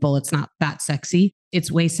walking people. It's not that sexy.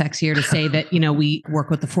 It's way sexier to say that, you know, we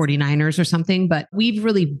work with the 49ers or something, but we've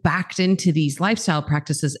really backed into these lifestyle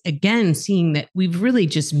practices, again, seeing that we've really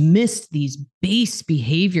just missed these base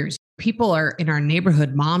behaviors. people are in our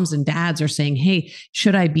neighborhood, moms and dads are saying, hey,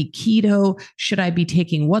 should I be keto? Should I be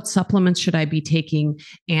taking what supplements should I be taking?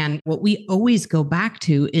 And what we always go back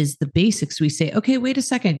to is the basics. We say, okay, wait a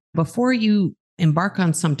second. Before you embark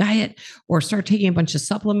on some diet or start taking a bunch of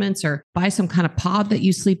supplements or buy some kind of pod that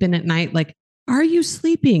you sleep in at night, like, are you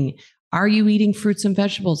sleeping? Are you eating fruits and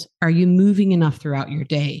vegetables? Are you moving enough throughout your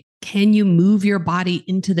day? Can you move your body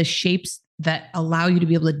into the shapes that allow you to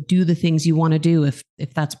be able to do the things you want to do? If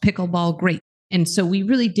that's pickleball, great. And so we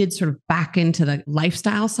really did sort of back into the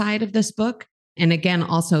lifestyle side of this book. And again,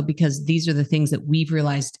 also because these are the things that we've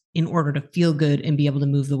realized in order to feel good and be able to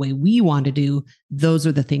move the way we want to do, those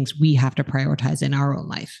are the things we have to prioritize in our own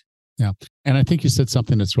life. Yeah. And I think you said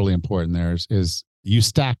something that's really important there is you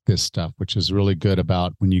stack this stuff, which is really good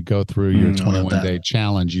about when you go through your 21-day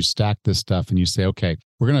challenge, you stack this stuff and you say, okay,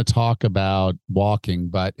 we're going to talk about walking,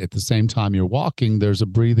 but at the same time you're walking, there's a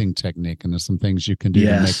breathing technique and there's some things you can do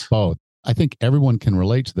to make both. I think everyone can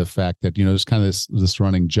relate to the fact that, there's kind of this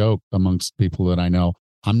running joke amongst people that I know.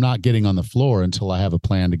 I'm not getting on the floor until I have a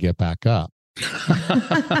plan to get back up.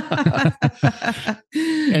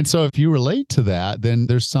 And so if you relate to that, then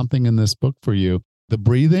there's something in this book for you. The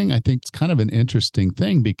breathing, I think, is kind of an interesting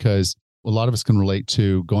thing because a lot of us can relate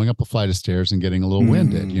to going up a flight of stairs and getting a little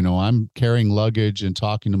winded. I'm carrying luggage and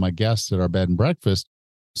talking to my guests at our bed and breakfast.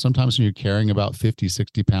 Sometimes when you're carrying about 50,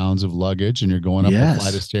 60 pounds of luggage and you're going up a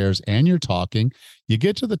flight of stairs and you're talking, you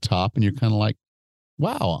get to the top and you're kind of like,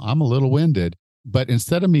 wow, I'm a little winded. But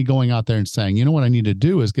instead of me going out there and saying, you know what I need to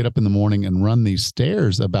do is get up in the morning and run these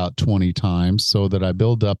stairs about 20 times so that I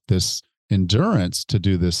build up this endurance to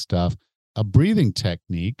do this stuff. A breathing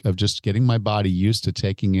technique of just getting my body used to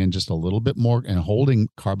taking in just a little bit more and holding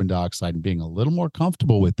carbon dioxide and being a little more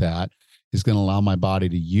comfortable with that is going to allow my body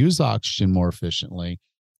to use oxygen more efficiently.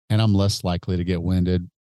 And I'm less likely to get winded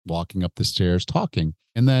walking up the stairs talking.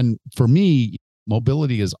 And then for me,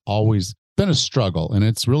 mobility has always been a struggle. And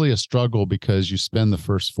it's really a struggle because you spend the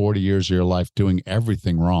first 40 years of your life doing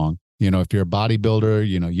everything wrong. If you're a bodybuilder,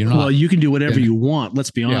 you're not. Well, you can do whatever you want. Let's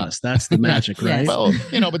be honest. That's the magic, right? Well,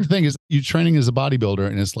 but the thing is, you're training as a bodybuilder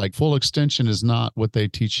and it's like full extension is not what they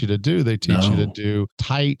teach you to do. They teach you to do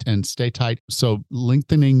tight and stay tight. So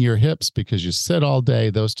lengthening your hips because you sit all day,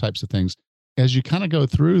 those types of things. As you kind of go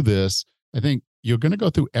through this, I think you're going to go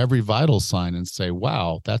through every vital sign and say,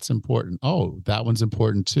 wow, that's important. Oh, that one's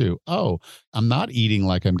important too. Oh, I'm not eating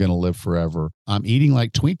like I'm going to live forever. I'm eating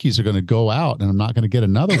like Twinkies are going to go out and I'm not going to get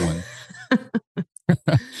another one.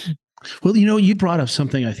 Well, you brought up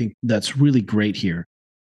something I think that's really great here.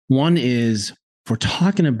 One is if we're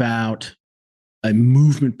talking about a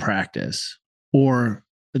movement practice, or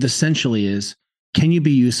it essentially is, can you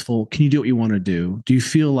be useful? Can you do what you want to do? Do you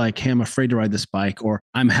feel like, hey, I'm afraid to ride this bike, or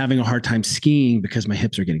I'm having a hard time skiing because my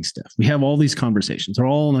hips are getting stiff? We have all these conversations. They're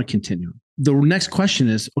all on a continuum. The next question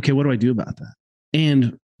is, okay, what do I do about that?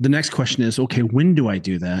 And the next question is, okay, when do I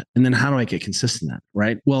do that? And then how do I get consistent at it,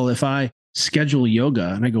 right? Well, if I schedule yoga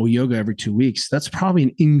and I go yoga every 2 weeks, that's probably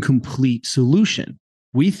an incomplete solution.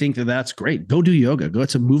 We think that that's great. Go do yoga.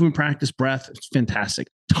 It's a movement practice, breath. It's fantastic.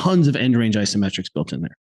 Tons of end range isometrics built in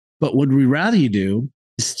there. But what we'd rather you do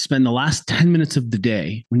is spend the last 10 minutes of the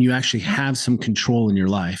day when you actually have some control in your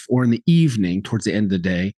life, or in the evening towards the end of the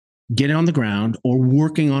day, getting on the ground or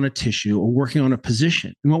working on a tissue or working on a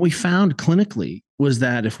position. And what we found clinically was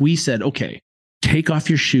that if we said, okay, take off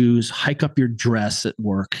your shoes, hike up your dress at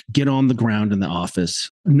work, get on the ground in the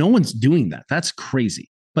office, no one's doing that. That's crazy.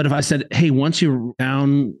 But if I said, hey, once you're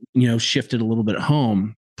down, shifted a little bit at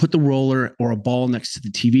home, put the roller or a ball next to the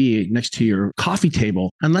TV, next to your coffee table,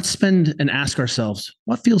 and let's spend and ask ourselves,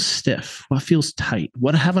 what feels stiff? What feels tight?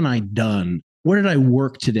 What haven't I done? Where did I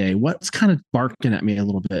work today? What's kind of barking at me a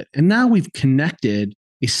little bit? And now we've connected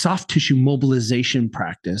a soft tissue mobilization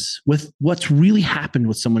practice with what's really happened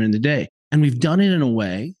with someone in the day. And we've done it in a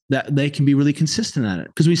way that they can be really consistent at it.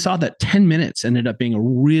 Because we saw that 10 minutes ended up being a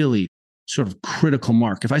really sort of critical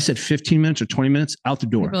mark. If I said 15 minutes or 20 minutes, out the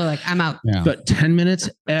door. People are like, I'm out. Yeah. But 10 minutes,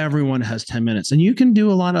 everyone has 10 minutes. And you can do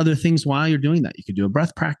a lot of other things while you're doing that. You could do a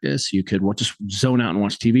breath practice. You could just zone out and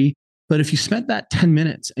watch TV. But if you spent that 10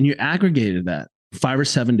 minutes and you aggregated that 5 or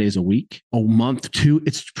 7 days a week, a month, 2,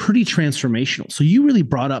 it's pretty transformational. So you really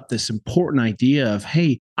brought up this important idea of,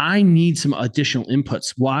 hey, I need some additional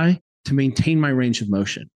inputs. Why? To maintain my range of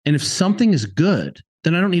motion. And if something is good,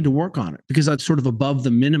 then I don't need to work on it because that's sort of above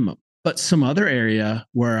the minimum. But some other area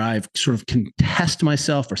where I've sort of can test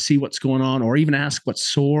myself or see what's going on, or even ask what's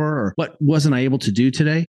sore or what wasn't I able to do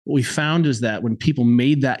today, what we found is that when people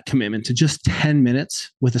made that commitment to just 10 minutes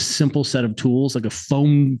with a simple set of tools, like a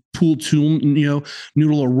foam pool tool,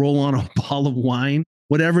 noodle or roll on a bottle of wine,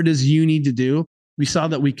 whatever it is you need to do, we saw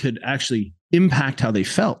that we could actually impact how they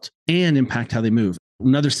felt and impact how they move.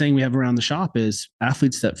 Another saying we have around the shop is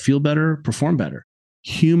athletes that feel better perform better.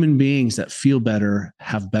 Human beings that feel better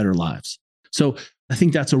have better lives. So I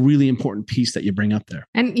think that's a really important piece that you bring up there.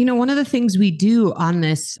 And, one of the things we do on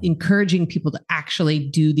this, encouraging people to actually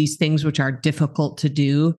do these things, which are difficult to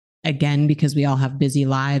do, again, because we all have busy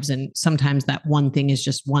lives. And sometimes that one thing is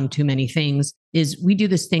just one too many things, is we do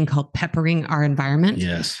this thing called peppering our environment.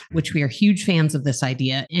 Yes. Which we are huge fans of this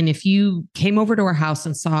idea. And if you came over to our house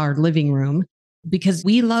and saw our living room, because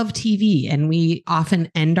we love TV and we often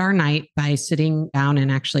end our night by sitting down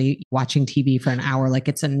and actually watching TV for an hour. Like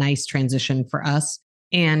it's a nice transition for us.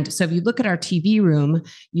 And so if you look at our TV room,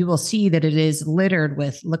 you will see that it is littered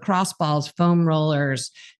with lacrosse balls, foam rollers,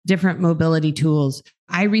 different mobility tools.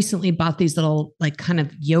 I recently bought these little kind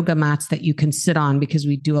of yoga mats that you can sit on because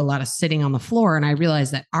we do a lot of sitting on the floor. And I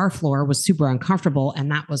realized that our floor was super uncomfortable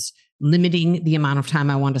and that was limiting the amount of time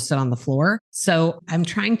I wanted to sit on the floor. So I'm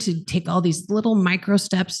trying to take all these little micro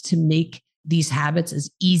steps to make these habits as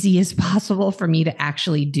easy as possible for me to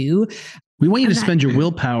actually do. We want you to spend your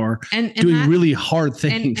willpower doing really hard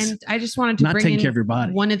things. And I just wanted to bring in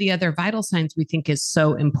everybody. One of the other vital signs we think is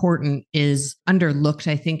so important is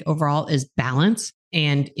underlooked, I think, overall, is balance.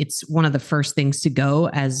 And it's one of the first things to go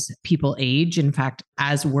as people age. In fact,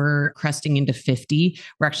 as we're cresting into 50,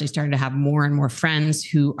 we're actually starting to have more and more friends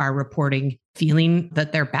who are reporting feeling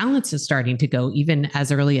that their balance is starting to go even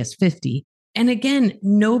as early as 50. And again,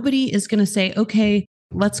 nobody is going to say, okay,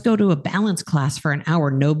 let's go to a balance class for an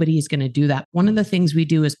hour. Nobody is going to do that. One of the things we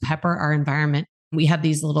do is pepper our environment. We have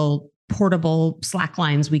these little portable slack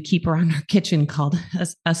lines we keep around our kitchen called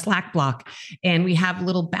a slack block. And we have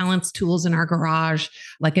little balance tools in our garage,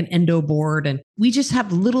 like an endo board. And we just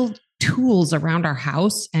have little tools around our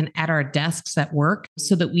house and at our desks at work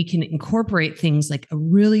so that we can incorporate things like a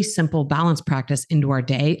really simple balance practice into our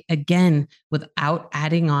day, again, without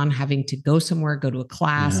adding on having to go somewhere, go to a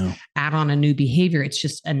class, add on a new behavior. It's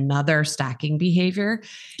just another stacking behavior.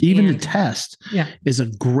 Even the test is a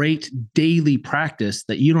great daily practice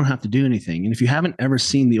that you don't have to do anything. And if you haven't ever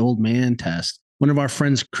seen the old man test, one of our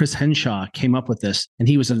friends, Chris Henshaw, came up with this, and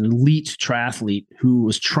he was an elite triathlete who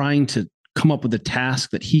was trying to come up with a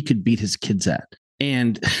task that he could beat his kids at.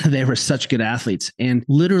 And they were such good athletes. And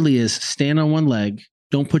literally is stand on one leg,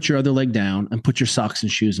 don't put your other leg down, and put your socks and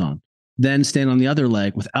shoes on. Then stand on the other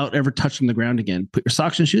leg without ever touching the ground again. Put your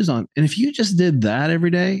socks and shoes on. And if you just did that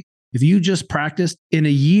every day, if you just practiced, in a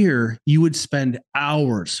year, you would spend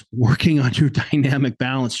hours working on your dynamic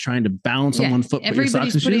balance, trying to balance on one foot, put your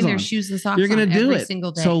socks and shoes on. Everybody's putting their shoes and socks You're going to do every it.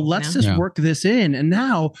 Single day. So let's just work this in. And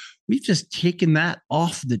now we've just taken that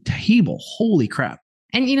off the table. Holy crap.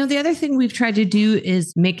 And, the other thing we've tried to do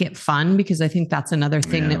is make it fun, because I think that's another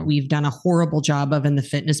thing that we've done a horrible job of in the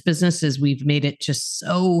fitness business is we've made it just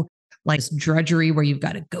so like this drudgery where you've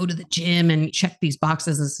got to go to the gym and check these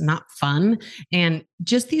boxes. It's not fun. And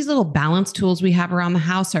just these little balance tools we have around the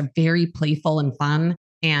house are very playful and fun.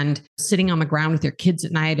 And sitting on the ground with your kids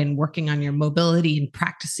at night and working on your mobility and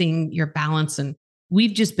practicing your balance. And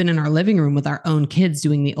we've just been in our living room with our own kids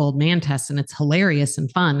doing the old man test, and it's hilarious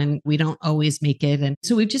and fun. And we don't always make it. And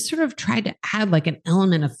so we've just sort of tried to add like an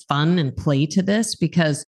element of fun and play to this,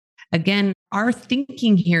 because again, our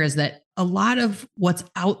thinking here is that a lot of what's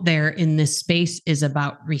out there in this space is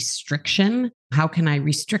about restriction. How can I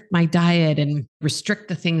restrict my diet and restrict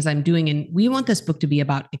the things I'm doing? And we want this book to be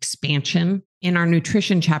about expansion. In our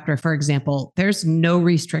nutrition chapter, for example, there's no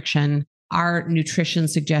restriction. Our nutrition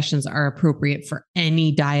suggestions are appropriate for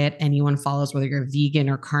any diet anyone follows, whether you're vegan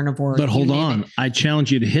or carnivore. But hold on, I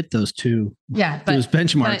challenge you to hit those two. Those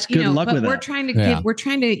benchmarks. Good luck with that. We're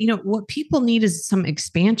trying to what people need is some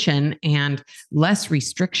expansion and less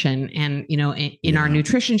restriction. And, in our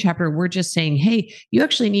nutrition chapter, we're just saying, hey, you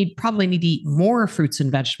actually probably need to eat more fruits and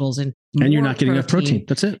vegetables and you're not getting enough protein.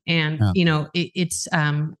 That's it. And,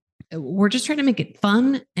 we're just trying to make it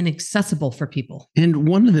fun and accessible for people. And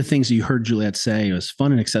one of the things you heard Juliet say was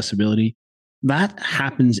fun and accessibility. That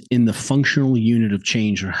happens in the functional unit of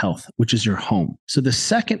change or health, which is your home. So the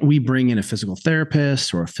second we bring in a physical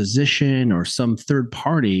therapist or a physician or some third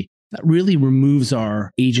party, that really removes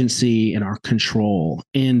our agency and our control.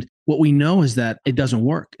 And what we know is that it doesn't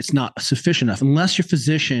work. It's not sufficient enough. Unless your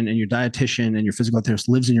physician and your dietitian and your physical therapist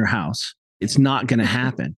lives in your house, it's not going to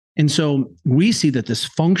happen. And so we see that this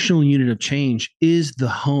functional unit of change is the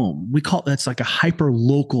home. We call that's like a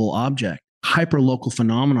hyper-local object, hyper-local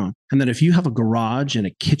phenomenon. And that if you have a garage and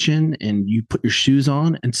a kitchen and you put your shoes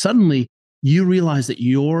on and suddenly you realize that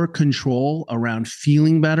your control around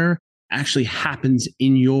feeling better actually happens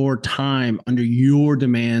in your time, under your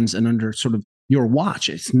demands and under sort of your watch.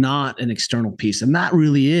 It's not an external piece. And that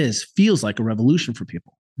really feels like a revolution for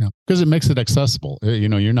people. Yeah, because it makes it accessible.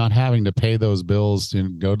 You're not having to pay those bills,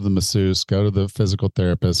 go to the masseuse, go to the physical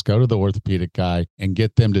therapist, go to the orthopedic guy and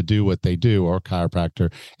get them to do what they do, or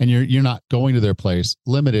chiropractor. And you're not going to their place,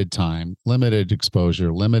 limited time, limited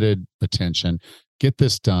exposure, limited attention. Get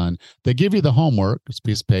this done. They give you the homework. It's a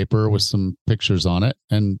piece of paper with some pictures on it.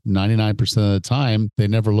 And 99% of the time, they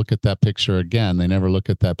never look at that picture again. They never look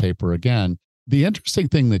at that paper again. The interesting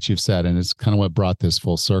thing that you've said, and it's kind of what brought this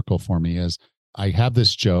full circle for me, is I have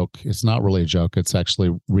this joke. It's not really a joke. It's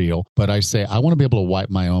actually real. But I say, I want to be able to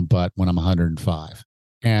wipe my own butt when I'm 105.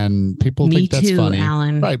 And people think that's funny.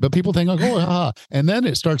 Alan. Right. But people think, and then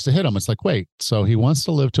it starts to hit them. It's like, wait, so he wants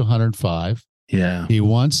to live to 105. Yeah. He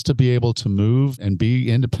wants to be able to move and be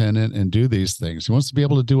independent and do these things. He wants to be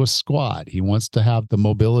able to do a squat. He wants to have the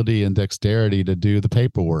mobility and dexterity to do the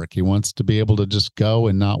paperwork. He wants to be able to just go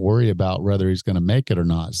and not worry about whether he's going to make it or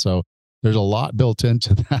not. So there's a lot built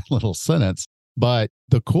into that little sentence. But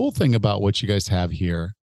the cool thing about what you guys have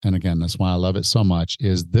here, and again, that's why I love it so much,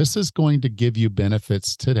 is this is going to give you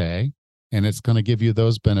benefits today. And it's going to give you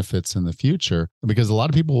those benefits in the future, because a lot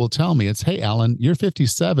of people will tell me it's, hey, Alan, you're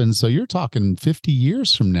 57. So you're talking 50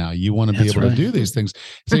 years from now. You want to be able to do these things.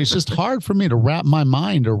 So it's just hard for me to wrap my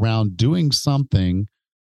mind around doing something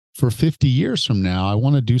for 50 years from now. I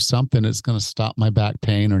want to do something that's going to stop my back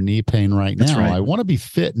pain or knee pain right now. I want to be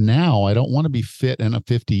fit now. I don't want to be fit in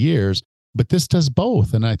 50 years. But this does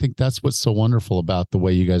both. And I think that's what's so wonderful about the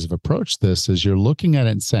way you guys have approached this, is you're looking at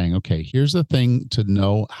it and saying, okay, here's the thing to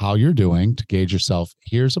know how you're doing, to gauge yourself.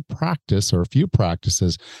 Here's a practice or a few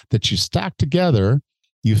practices that you stack together.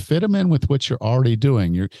 You fit them in with what you're already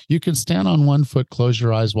doing. You can stand on one foot, close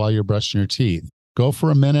your eyes while you're brushing your teeth. Go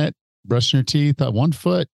for a minute, brushing your teeth on one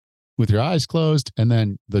foot with your eyes closed. And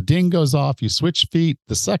then the ding goes off. You switch feet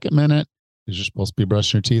the second minute, because you're supposed to be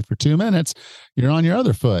brushing your teeth for 2 minutes. You're on your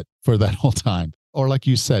other foot for that whole time. Or like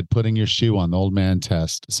you said, putting your shoe on, the old man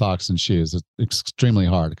test, socks and shoes. It's extremely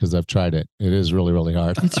hard because I've tried it. It is really, really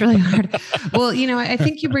hard. It's really hard. Well, I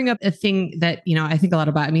think you bring up a thing that, I think a lot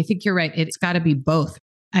about. I mean, I think you're right. It's got to be both.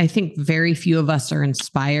 I think very few of us are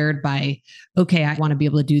inspired by, okay, I want to be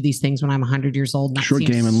able to do these things when I'm 100 years old. That short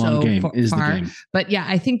game and long game is the game. But yeah,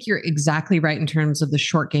 I think you're exactly right in terms of the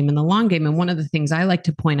short game and the long game. And one of the things I like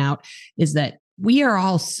to point out is that we are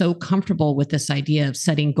all so comfortable with this idea of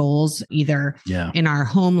setting goals, either in our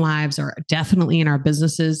home lives or definitely in our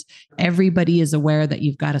businesses. Everybody is aware that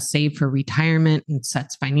you've got to save for retirement and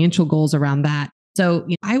sets financial goals around that. So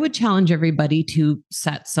I would challenge everybody to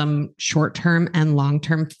set some short-term and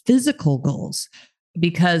long-term physical goals.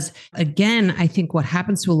 Because again, I think what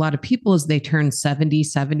happens to a lot of people is they turn 70,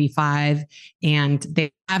 75, and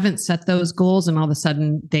they haven't set those goals. And all of a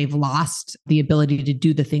sudden they've lost the ability to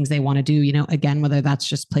do the things they want to do, again, whether that's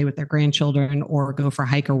just play with their grandchildren or go for a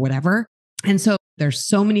hike or whatever. And so there's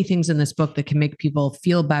so many things in this book that can make people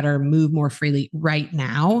feel better, move more freely right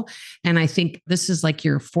now. And I think this is like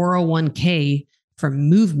your 401k for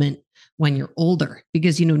movement when you're older,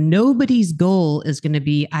 because, nobody's goal is going to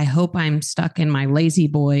be, I hope I'm stuck in my lazy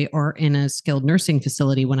boy or in a skilled nursing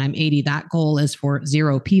facility when I'm 80. That goal is for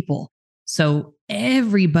 0 people. So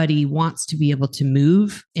everybody wants to be able to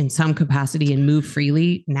move in some capacity and move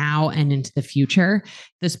freely now and into the future.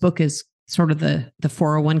 This book is sort of the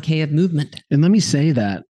 401k of movement. And let me say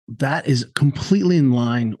that is completely in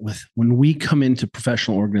line with when we come into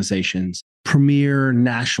professional organizations, premier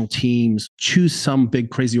national teams, choose some big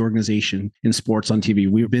crazy organization in sports on TV.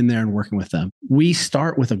 We've been there and working with them. We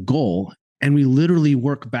start with a goal and we literally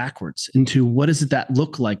work backwards into what does that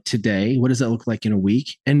look like today? What does that look like in a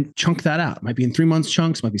week? And chunk that out. It might be in 3 month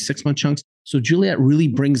chunks, might be 6 month chunks. So Juliet really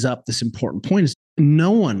brings up this important point is no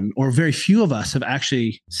one or very few of us have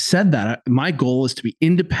actually said that. My goal is to be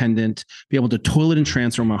independent, be able to toilet and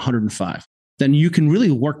transfer when I'm 105. Then you can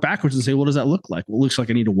really work backwards and say, what does that look like? Well, it looks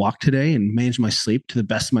like I need to walk today and manage my sleep to the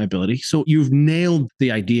best of my ability. So you've nailed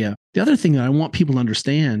the idea. The other thing that I want people to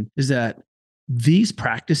understand is that these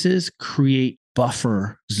practices create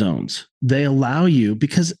buffer zones. They allow you,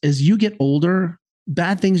 because as you get older,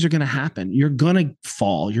 bad things are going to happen. You're going to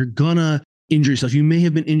fall. You're going to injure yourself. You may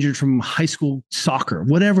have been injured from high school soccer,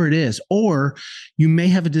 whatever it is, or you may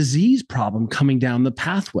have a disease problem coming down the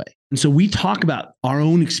pathway. And so we talk about our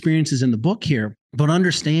own experiences in the book here, but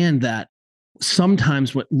understand that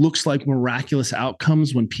sometimes what looks like miraculous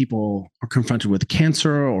outcomes when people are confronted with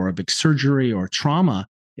cancer or a big surgery or trauma,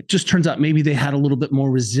 it just turns out maybe they had a little bit more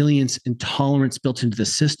resilience and tolerance built into the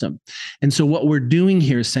system. And so what we're doing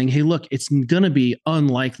here is saying, hey, look, it's going to be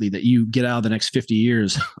unlikely that you get out of the next 50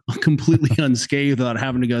 years completely unscathed without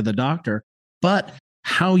having to go to the doctor. But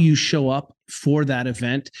how you show up for that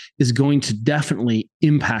event is going to definitely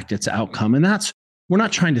impact its outcome. And we're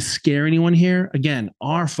not trying to scare anyone here. Again,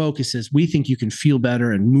 our focus is we think you can feel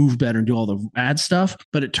better and move better and do all the bad stuff.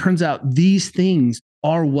 But it turns out these things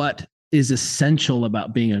are what is essential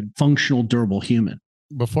about being a functional, durable human.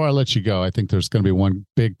 Before I let you go, I think there's going to be one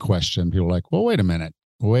big question. People are like, well, wait a minute,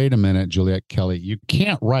 Juliet Kelly, you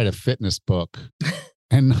can't write a fitness book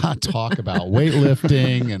and not talk about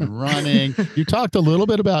weightlifting and running. You talked a little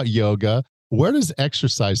bit about yoga. Where does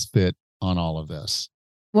exercise fit on all of this?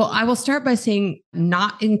 Well, I will start by saying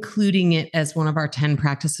not including it as one of our 10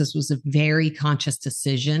 practices was a very conscious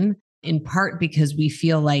decision, in part because we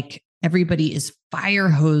feel like everybody is fire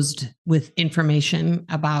hosed with information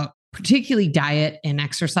about particularly diet and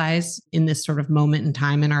exercise in this sort of moment in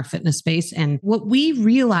time in our fitness space. And what we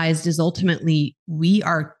realized is ultimately we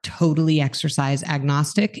are totally exercise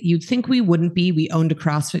agnostic. You'd think we wouldn't be. We owned a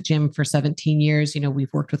CrossFit gym for 17 years.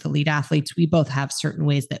 We've worked with elite athletes. We both have certain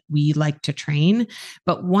ways that we like to train.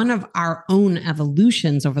 But one of our own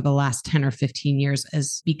evolutions over the last 10 or 15 years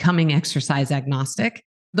is becoming exercise agnostic.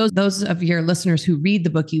 Those of your listeners who read the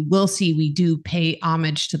book, you will see we do pay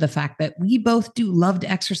homage to the fact that we both do love to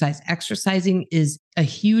exercise. Exercising is a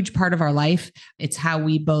huge part of our life. It's how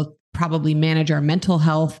we both probably manage our mental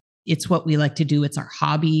health. It's what we like to do. It's our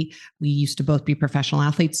hobby. We used to both be professional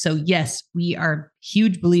athletes. So yes, we are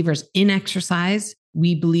huge believers in exercise.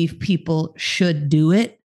 We believe people should do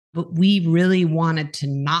it, but we really wanted to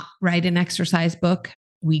not write an exercise book.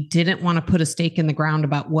 We didn't want to put a stake in the ground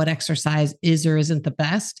about what exercise is or isn't the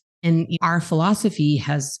best. And our philosophy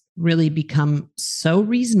has really become so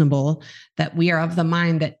reasonable that we are of the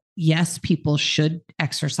mind that, yes, people should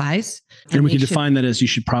exercise. And we can define that as you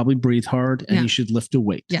should probably breathe hard and you should lift a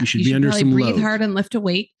weight. Yeah, you should be under some load. Breathe hard and lift a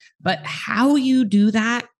weight. But how you do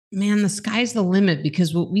that, man, the sky's the limit,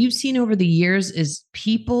 because what we've seen over the years is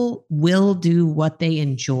people will do what they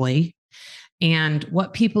enjoy. And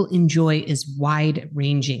what people enjoy is wide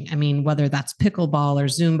ranging. I mean, whether that's pickleball or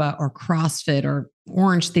Zumba or CrossFit or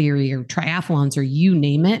Orange Theory or triathlons or you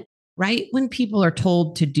name it, right? When people are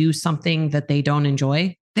told to do something that they don't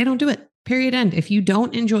enjoy, they don't do it. Period. End. If you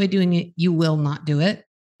don't enjoy doing it, you will not do it.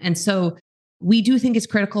 And so we do think it's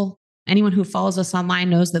critical. Anyone who follows us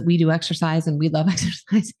online knows that we do exercise and we love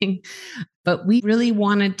exercising. But we really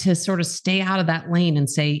wanted to sort of stay out of that lane and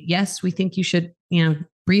say, yes, we think you should,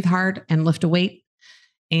 breathe hard and lift a weight.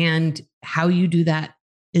 And how you do that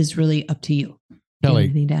is really up to you. Kelly,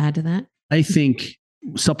 anything to add to that? I think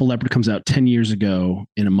Supple Leopard comes out 10 years ago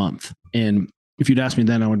in a month. And if you'd asked me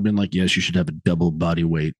then, I would have been like, yes, you should have a double body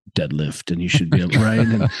weight deadlift and you should be able, right?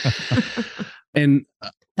 And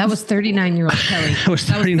that was 39-year-old Kelly. That was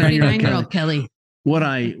 39-year-old Kelly. What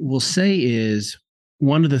I will say is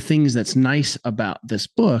one of the things that's nice about this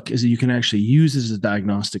book is that you can actually use it as a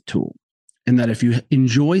diagnostic tool. And that if you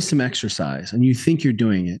enjoy some exercise and you think you're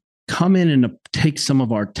doing it, come in and take some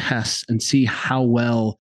of our tests and see how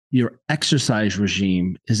well your exercise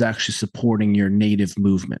regime is actually supporting your native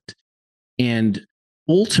movement. And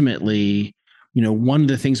ultimately, one of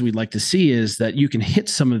the things we'd like to see is that you can hit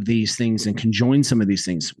some of these things and conjoin some of these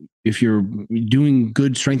things. If you're doing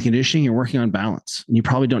good strength conditioning, you're working on balance. And you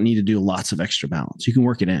probably don't need to do lots of extra balance. You can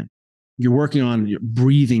work it in. You're working on your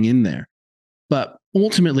breathing in there. But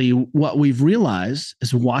ultimately, what we've realized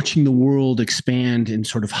is watching the world expand in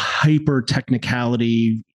sort of hyper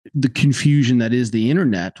technicality, the confusion that is the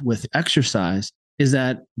internet with exercise, is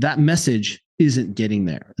that message isn't getting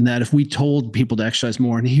there. And that if we told people to exercise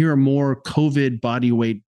more, and here are more COVID body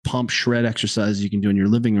weight pump shred exercises you can do in your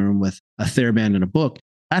living room with a TheraBand and a book,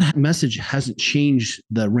 that message hasn't changed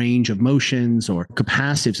the range of motions or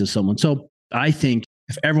capacities of someone. So I think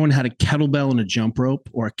if everyone had a kettlebell and a jump rope,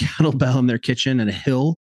 or a kettlebell in their kitchen and a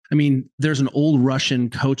hill, there's an old Russian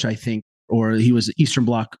coach, I think, or he was an Eastern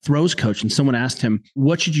Bloc throws coach. And someone asked him,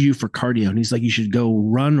 what should you do for cardio? And he's like, you should go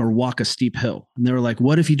run or walk a steep hill. And they were like,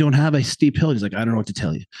 what if you don't have a steep hill? He's like, I don't know what to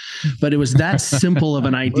tell you. But it was that simple of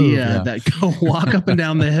an idea that go walk up and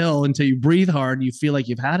down the hill until you breathe hard and you feel like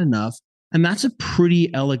you've had enough. And that's a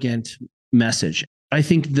pretty elegant message. I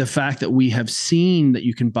think the fact that we have seen that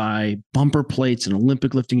you can buy bumper plates and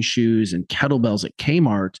Olympic lifting shoes and kettlebells at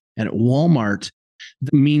Kmart and at Walmart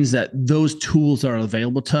means that those tools are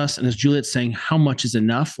available to us. And as Juliet's saying, how much is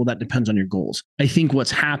enough? Well, that depends on your goals. I think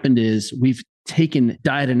what's happened is we've taken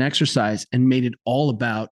diet and exercise and made it all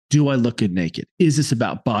about, do I look good naked? Is this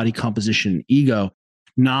about body composition and ego?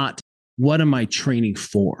 Not what am I training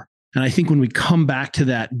for? And I think when we come back to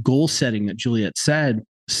that goal setting that Juliet said,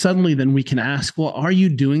 suddenly then we can ask, well, are you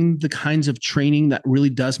doing the kinds of training that really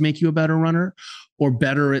does make you a better runner? or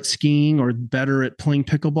better at skiing or better at playing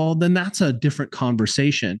pickleball, then that's a different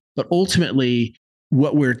conversation. But ultimately,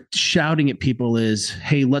 what we're shouting at people is,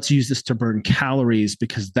 hey, let's use this to burn calories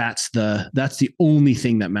because that's the only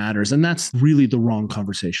thing that matters. And that's really the wrong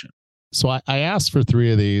conversation. So I asked for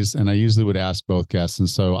 3 of these, and I usually would ask both guests. And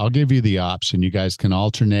so I'll give you the option. You guys can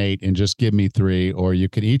alternate and just give me 3, or you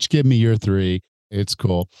can each give me your 3. It's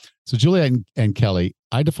cool. So Juliet and Kelly,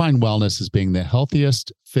 I define wellness as being the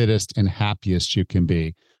healthiest, fittest, and happiest you can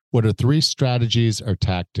be. What are 3 strategies or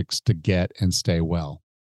tactics to get and stay well?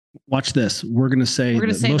 Watch this. We're going to say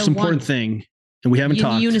the most important thing, and we haven't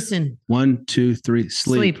talked. Unison. 1, 2, 3.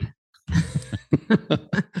 Sleep.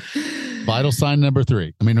 Vital sign number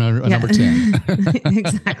 3. Number 10.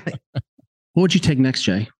 Exactly. What would you take next,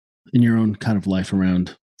 Jay, in your own kind of life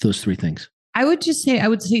around those 3 things? I would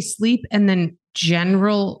say sleep, and then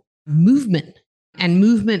general movement and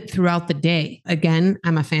movement throughout the day. Again,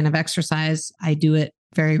 I'm a fan of exercise. I do it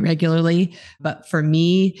very regularly, but for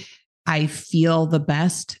me, I feel the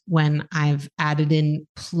best when I've added in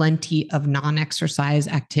plenty of non-exercise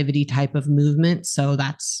activity type of movement. So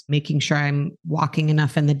that's making sure I'm walking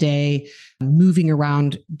enough in the day, moving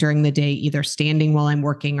around during the day, either standing while I'm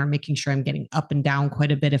working or making sure I'm getting up and down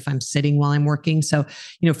quite a bit if I'm sitting while I'm working. So,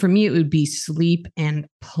 for me, it would be sleep and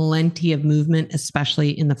plenty of movement, especially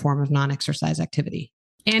in the form of non-exercise activity,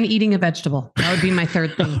 and eating a vegetable. That would be my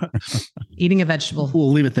third thing. Eating a vegetable.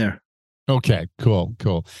 We'll leave it there. Okay, cool.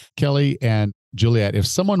 Kelly and Juliet, if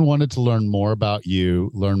someone wanted to learn more about you,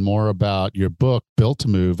 learn more about your book, Built to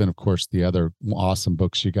Move, and of course, the other awesome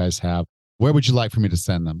books you guys have, where would you like for me to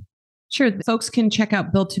send them? Sure. Folks can check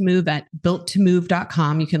out Built to Move at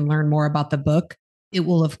builttomove.com. You can learn more about the book.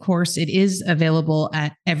 It is available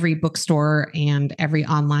at every bookstore and every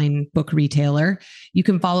online book retailer. You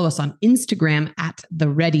can follow us on Instagram at The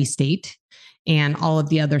Ready State, and all of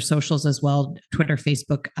the other socials as well, Twitter,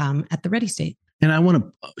 Facebook, at The Ready State. And I want to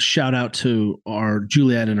shout out to our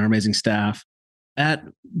Juliet and our amazing staff at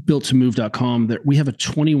builttomove.com that we have a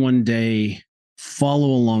 21-day follow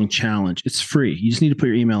along challenge. It's free. You just need to put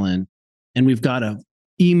your email in. And we've got a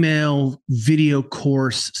email video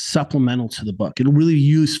course supplemental to the book. It'll really be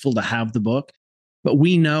useful to have the book. But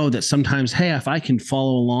we know that sometimes, hey, if I can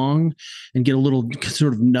follow along and get a little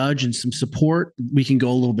sort of nudge and some support, we can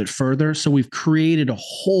go a little bit further. So we've created a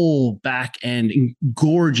whole back end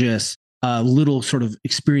gorgeous little sort of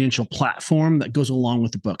experiential platform that goes along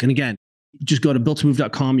with the book. And again, just go to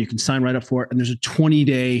builttomove.com. You can sign right up for it. And there's a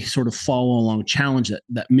 20-day sort of follow along challenge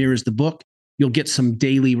that mirrors the book. You'll get some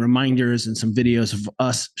daily reminders and some videos of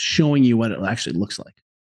us showing you what it actually looks like.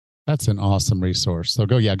 That's an awesome resource. So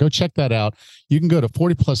go check that out. You can go to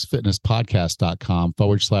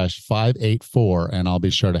 40plusfitnesspodcast.com/584, and I'll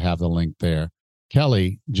be sure to have the link there.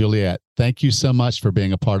 Kelly, Juliet, thank you so much for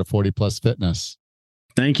being a part of 40 Plus Fitness.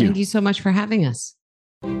 Thank you. Thank you so much for having us.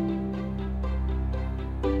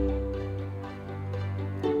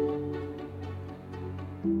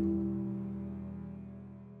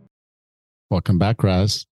 Welcome back,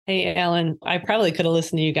 Raz. Hey, Alan, I probably could have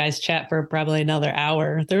listened to you guys chat for probably another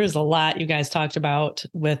hour. There was a lot you guys talked about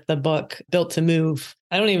with the book Built to Move.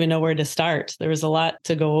 I don't even know where to start. There was a lot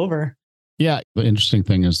to go over. Yeah. The interesting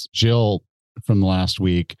thing is Jill from the last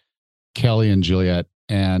week, Kelly and Juliet,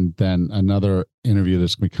 and then another interview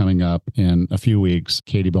that's going to be coming up in a few weeks,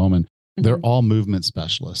 Katie Bowman. They're all movement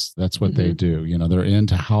specialists. That's what they do. They're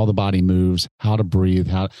into how the body moves, how to breathe,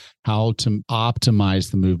 how to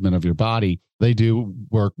optimize the movement of your body. They do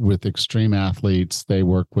work with extreme athletes. They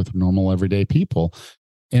work with normal everyday people.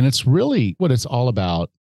 And it's really what it's all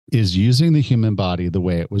about is using the human body the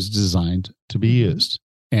way it was designed to be used.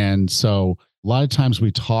 And so a lot of times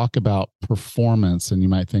we talk about performance and you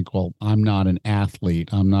might think, well, I'm not an athlete.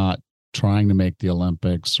 I'm not trying to make the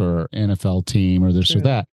Olympics or NFL team or this or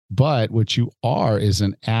that. But what you are is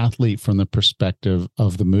an athlete from the perspective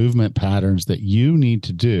of the movement patterns that you need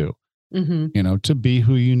to do, to be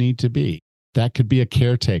who you need to be. That could be a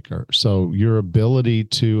caretaker. So your ability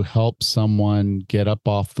to help someone get up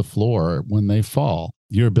off the floor when they fall,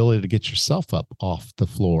 your ability to get yourself up off the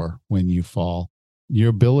floor when you fall, your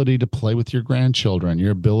ability to play with your grandchildren,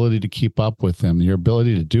 your ability to keep up with them, your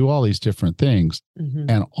ability to do all these different things.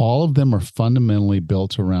 And all of them are fundamentally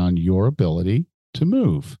built around your ability to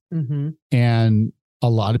move. And a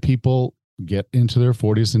lot of people get into their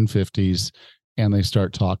 40s and 50s and they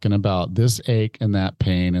start talking about this ache and that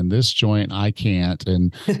pain and this joint I can't.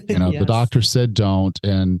 And, the doctor said don't.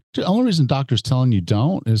 And the only reason doctor's telling you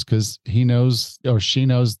don't is because he knows or she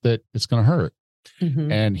knows that it's going to hurt.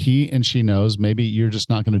 And he and she knows maybe you're just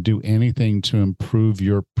not going to do anything to improve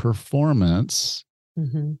your performance.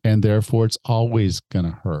 And therefore it's always going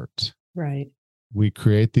to hurt. Right. we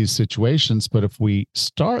create these situations. But if we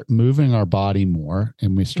start moving our body more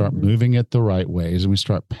and we start moving it the right ways and we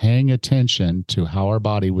start paying attention to how our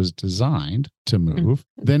body was designed to move,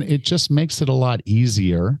 then it just makes it a lot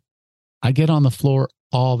easier. I get on the floor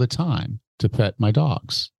all the time to pet my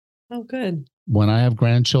dogs. Oh, good. When I have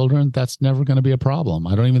grandchildren, that's never going to be a problem.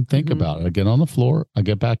 I don't even think about it. I get on the floor, I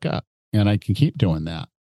get back up, and I can keep doing that.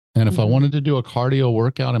 And if I wanted to do a cardio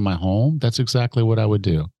workout in my home, that's exactly what I would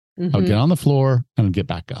do. I would get on the floor and get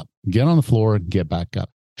back up. Get on the floor and get back up.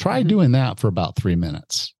 Try doing that for about 3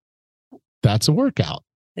 minutes. That's a workout.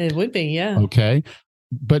 It would be, yeah. Okay.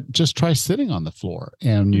 But just try sitting on the floor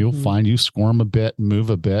and you'll find you squirm a bit, move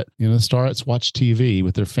a bit. The Starretts watch TV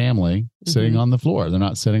with their family sitting on the floor. They're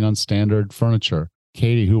not sitting on standard furniture.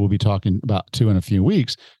 Katie, who we'll be talking about too in a few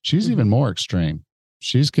weeks, she's even more extreme.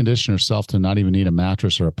 She's conditioned herself to not even need a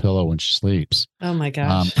mattress or a pillow when she sleeps. Oh my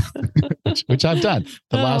gosh. which I've done.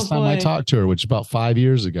 The last time I talked to her, which is about 5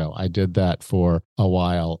 years ago, I did that for a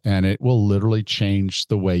while, and it will literally change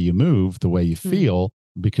the way you move, the way you feel,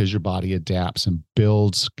 because your body adapts and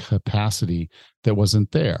builds capacity that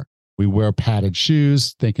wasn't there. We wear padded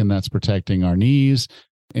shoes thinking that's protecting our knees.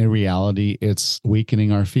 In reality, it's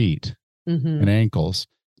weakening our feet and ankles.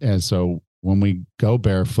 And so when we go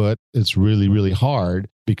barefoot, it's really, really hard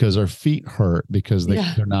because our feet hurt because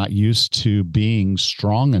they're not used to being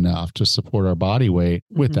strong enough to support our body weight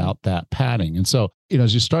without that padding. And so,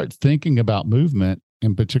 as you start thinking about movement,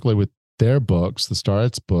 and particularly with their books, the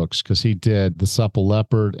Starrett's books, because he did The Supple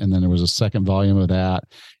Leopard, and then there was a second volume of that,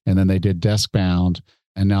 and then they did Desk Bound,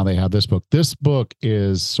 and now they have this book. This book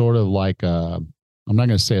is sort of like I'm not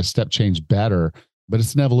going to say a step change better, but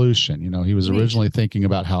it's an evolution. He was originally thinking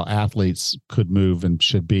about how athletes could move and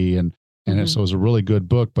should be, and so it was a really good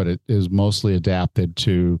book, but it is mostly adapted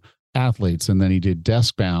to athletes. And then he did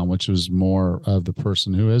Desk Bound, which was more of the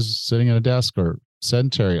person who is sitting at a desk or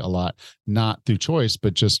sedentary a lot, not through choice,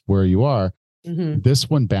 but just where you are. This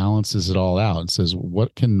one balances it all out and says,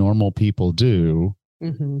 what can normal people do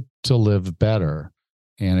to live better?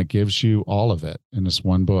 And it gives you all of it in this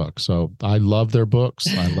one book. So I love their books.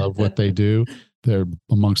 I love what they do. They're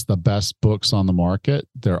amongst the best books on the market.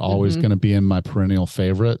 They're always going to be in my perennial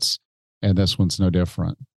favorites. And this one's no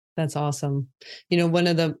different. That's awesome. One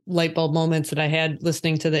of the light bulb moments that I had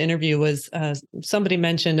listening to the interview was somebody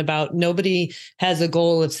mentioned about nobody has a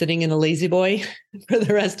goal of sitting in a lazy boy for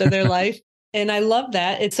the rest of their life. And I love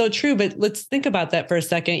that. It's so true. But let's think about that for a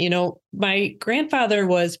second. My grandfather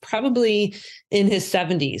was probably in his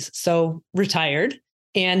 70s, so retired,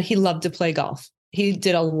 and he loved to play golf. He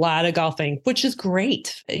did a lot of golfing, which is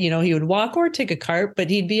great. He would walk or take a cart, but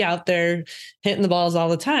he'd be out there hitting the balls all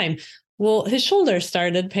the time. Well, his shoulder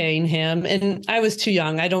started paining him, and I was too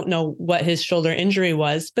young. I don't know what his shoulder injury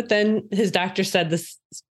was, but then his doctor said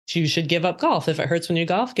you should give up golf. If it hurts when you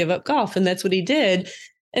golf, give up golf. And that's what he did.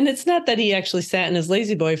 And it's not that he actually sat in his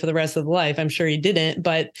lazy boy for the rest of the life. I'm sure he didn't.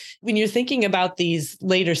 But when you're thinking about these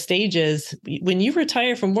later stages, when you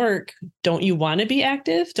retire from work, don't you want to be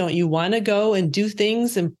active? Don't you want to go and do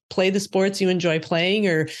things and play the sports you enjoy playing,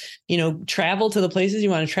 or, travel to the places you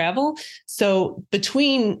want to travel? So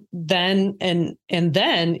between then and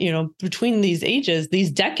then, between these ages, these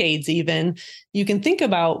decades even, you can think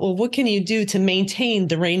about, well, what can you do to maintain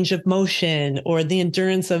the range of motion or the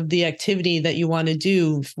endurance of the activity that you want to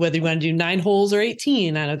do, whether you want to do 9 holes or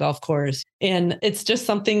 18 on a golf course? And it's just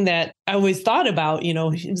something that I always thought about. He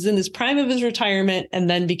was in his prime of his retirement and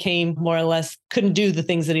then became more or less couldn't do the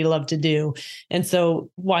things that he loved to do. And so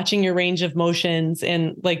watching your range of motions,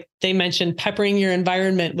 and like they mentioned, peppering your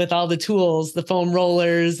environment with all the tools, the foam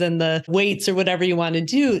rollers and the weights or whatever you want to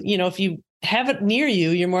do. If you have it near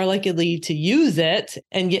you, you're more likely to use it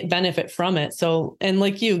and get benefit from it. So, and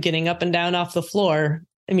like you, getting up and down off the floor,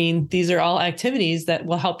 these are all activities that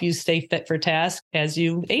will help you stay fit for task as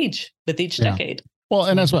you age with each decade. Well,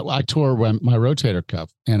 and that's what I tore my rotator cuff,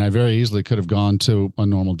 and I very easily could have gone to a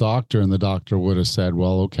normal doctor, and the doctor would have said,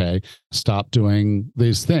 well, okay, stop doing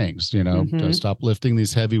these things, stop lifting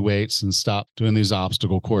these heavy weights and stop doing these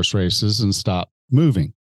obstacle course races and stop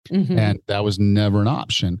moving. And that was never an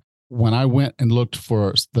option. When I went and looked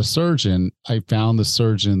for the surgeon, I found the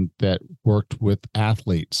surgeon that worked with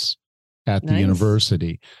athletes at the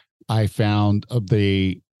university. I found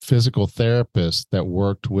the physical therapist that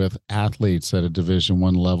worked with athletes at a Division I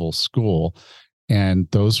level school. And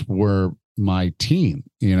those were my team.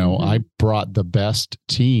 I brought the best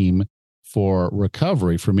team for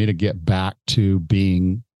recovery for me to get back to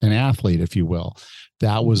being an athlete, if you will.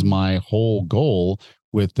 That was my whole goal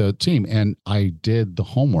with the team. And I did the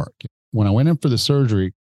homework. When I went in for the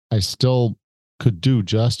surgery, I still could do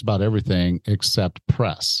just about everything except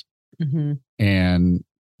press. Mm-hmm. And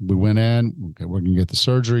we went in, okay, we're going to get the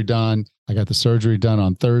surgery done. I got the surgery done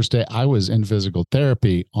on Thursday. I was in physical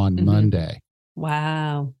therapy on Monday.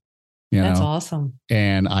 Wow. That's awesome.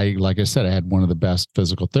 And like I said, I had one of the best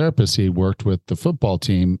physical therapists. He worked with the football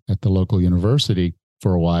team at the local university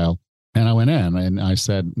for a while. And I went in and I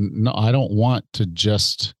said, no, I don't want to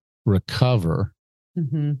just recover.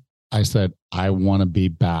 Mm-hmm. I said, I want to be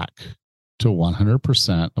back to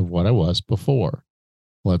 100% of what I was before.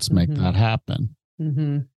 Let's make that happen.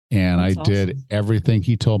 Mm-hmm. And That's I did awesome. everything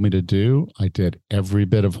he told me to do. I did every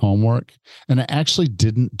bit of homework, and I actually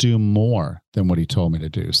didn't do more than what he told me to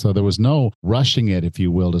do. So there was no rushing it, if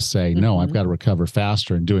you will, to say, no, I've got to recover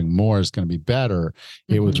faster and doing more is going to be better.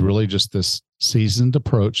 It was really just this seasoned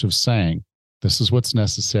approach of saying, this is what's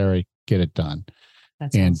necessary, get it done.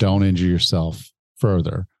 That's and awesome. Don't injure yourself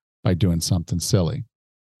further by doing something silly.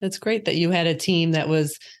 It's great that you had a team that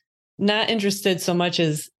was not interested so much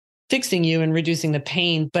as fixing you and reducing the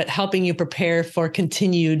pain, but helping you prepare for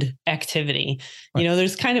continued activity. Right.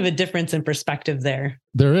 There's kind of a difference in perspective there.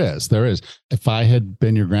 There is. If I had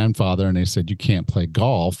been your grandfather and they said, you can't play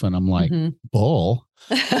golf, and I'm like, bull.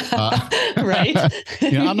 Right.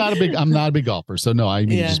 I'm not a big golfer. So no, I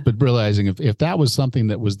mean, but realizing if that was something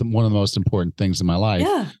that was one of the most important things in my life,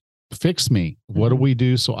 fix me. What do we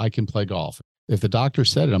do so I can play golf? If the doctor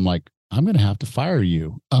said it, I'm like, I'm going to have to fire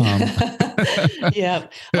you. Yeah.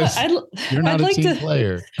 Well, you're not a team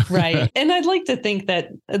player. Right. And I'd like to think that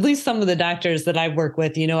at least some of the doctors that I work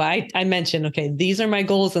with, I mentioned, okay, these are my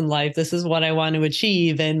goals in life. This is what I want to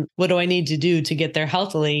achieve. And what do I need to do to get there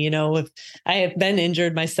healthily? If I have been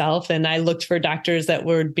injured myself and I looked for doctors that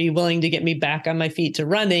would be willing to get me back on my feet to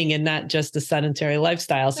running and not just a sedentary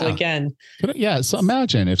lifestyle. So again. So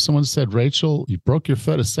imagine if someone said, Rachel, you broke your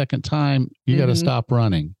foot a second time, you got to stop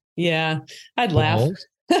running. Yeah, I'd laugh.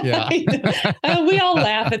 Yeah. We all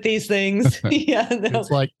laugh at these things. Yeah. No,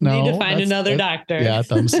 it's like, no. Need to find another doctor. Yeah.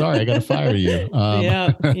 I'm sorry. I got to fire you.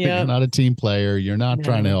 You're not a team player. You're not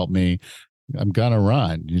trying to help me. I'm going to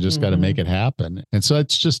run. You just got to make it happen. And so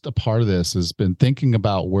it's just a part of this has been thinking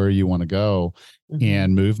about where you want to go.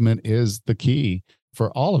 And movement is the key for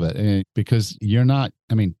all of it. And because you're not,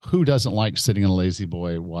 who doesn't like sitting in a lazy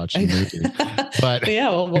boy watching movies? But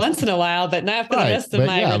once in a while, but not for the rest of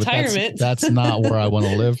my retirement. That's not where I want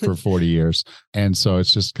to live for 40 years. And so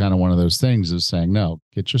it's just kind of one of those things of saying, no,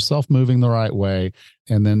 get yourself moving the right way.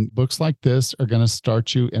 And then books like this are going to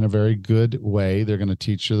start you in a very good way. They're going to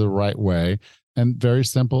teach you the right way and very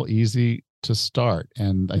simple, easy to start.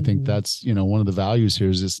 And I think that's, one of the values here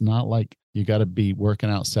is it's not like you got to be working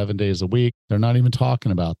out 7 days a week. They're not even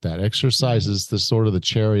talking about that. Exercise is the sort of the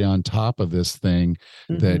cherry on top of this thing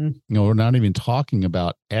that, we're not even talking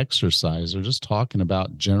about exercise. We're just talking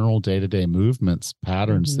about general day-to-day movements,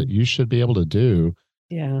 patterns that you should be able to do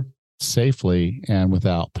safely and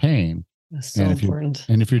without pain. That's so important.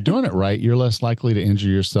 If you're doing it right, you're less likely to injure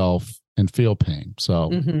yourself and feel pain. So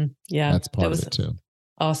that's part of it too.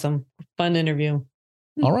 Awesome. Fun interview.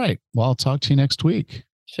 All right. Well, I'll talk to you next week.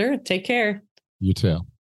 Sure. Take care. You too.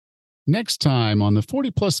 Next time on the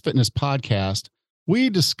 40 Plus Fitness podcast, we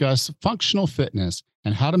discuss functional fitness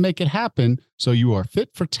and how to make it happen so you are fit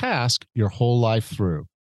for task your whole life through.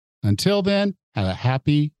 Until then, have a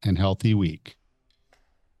happy and healthy week.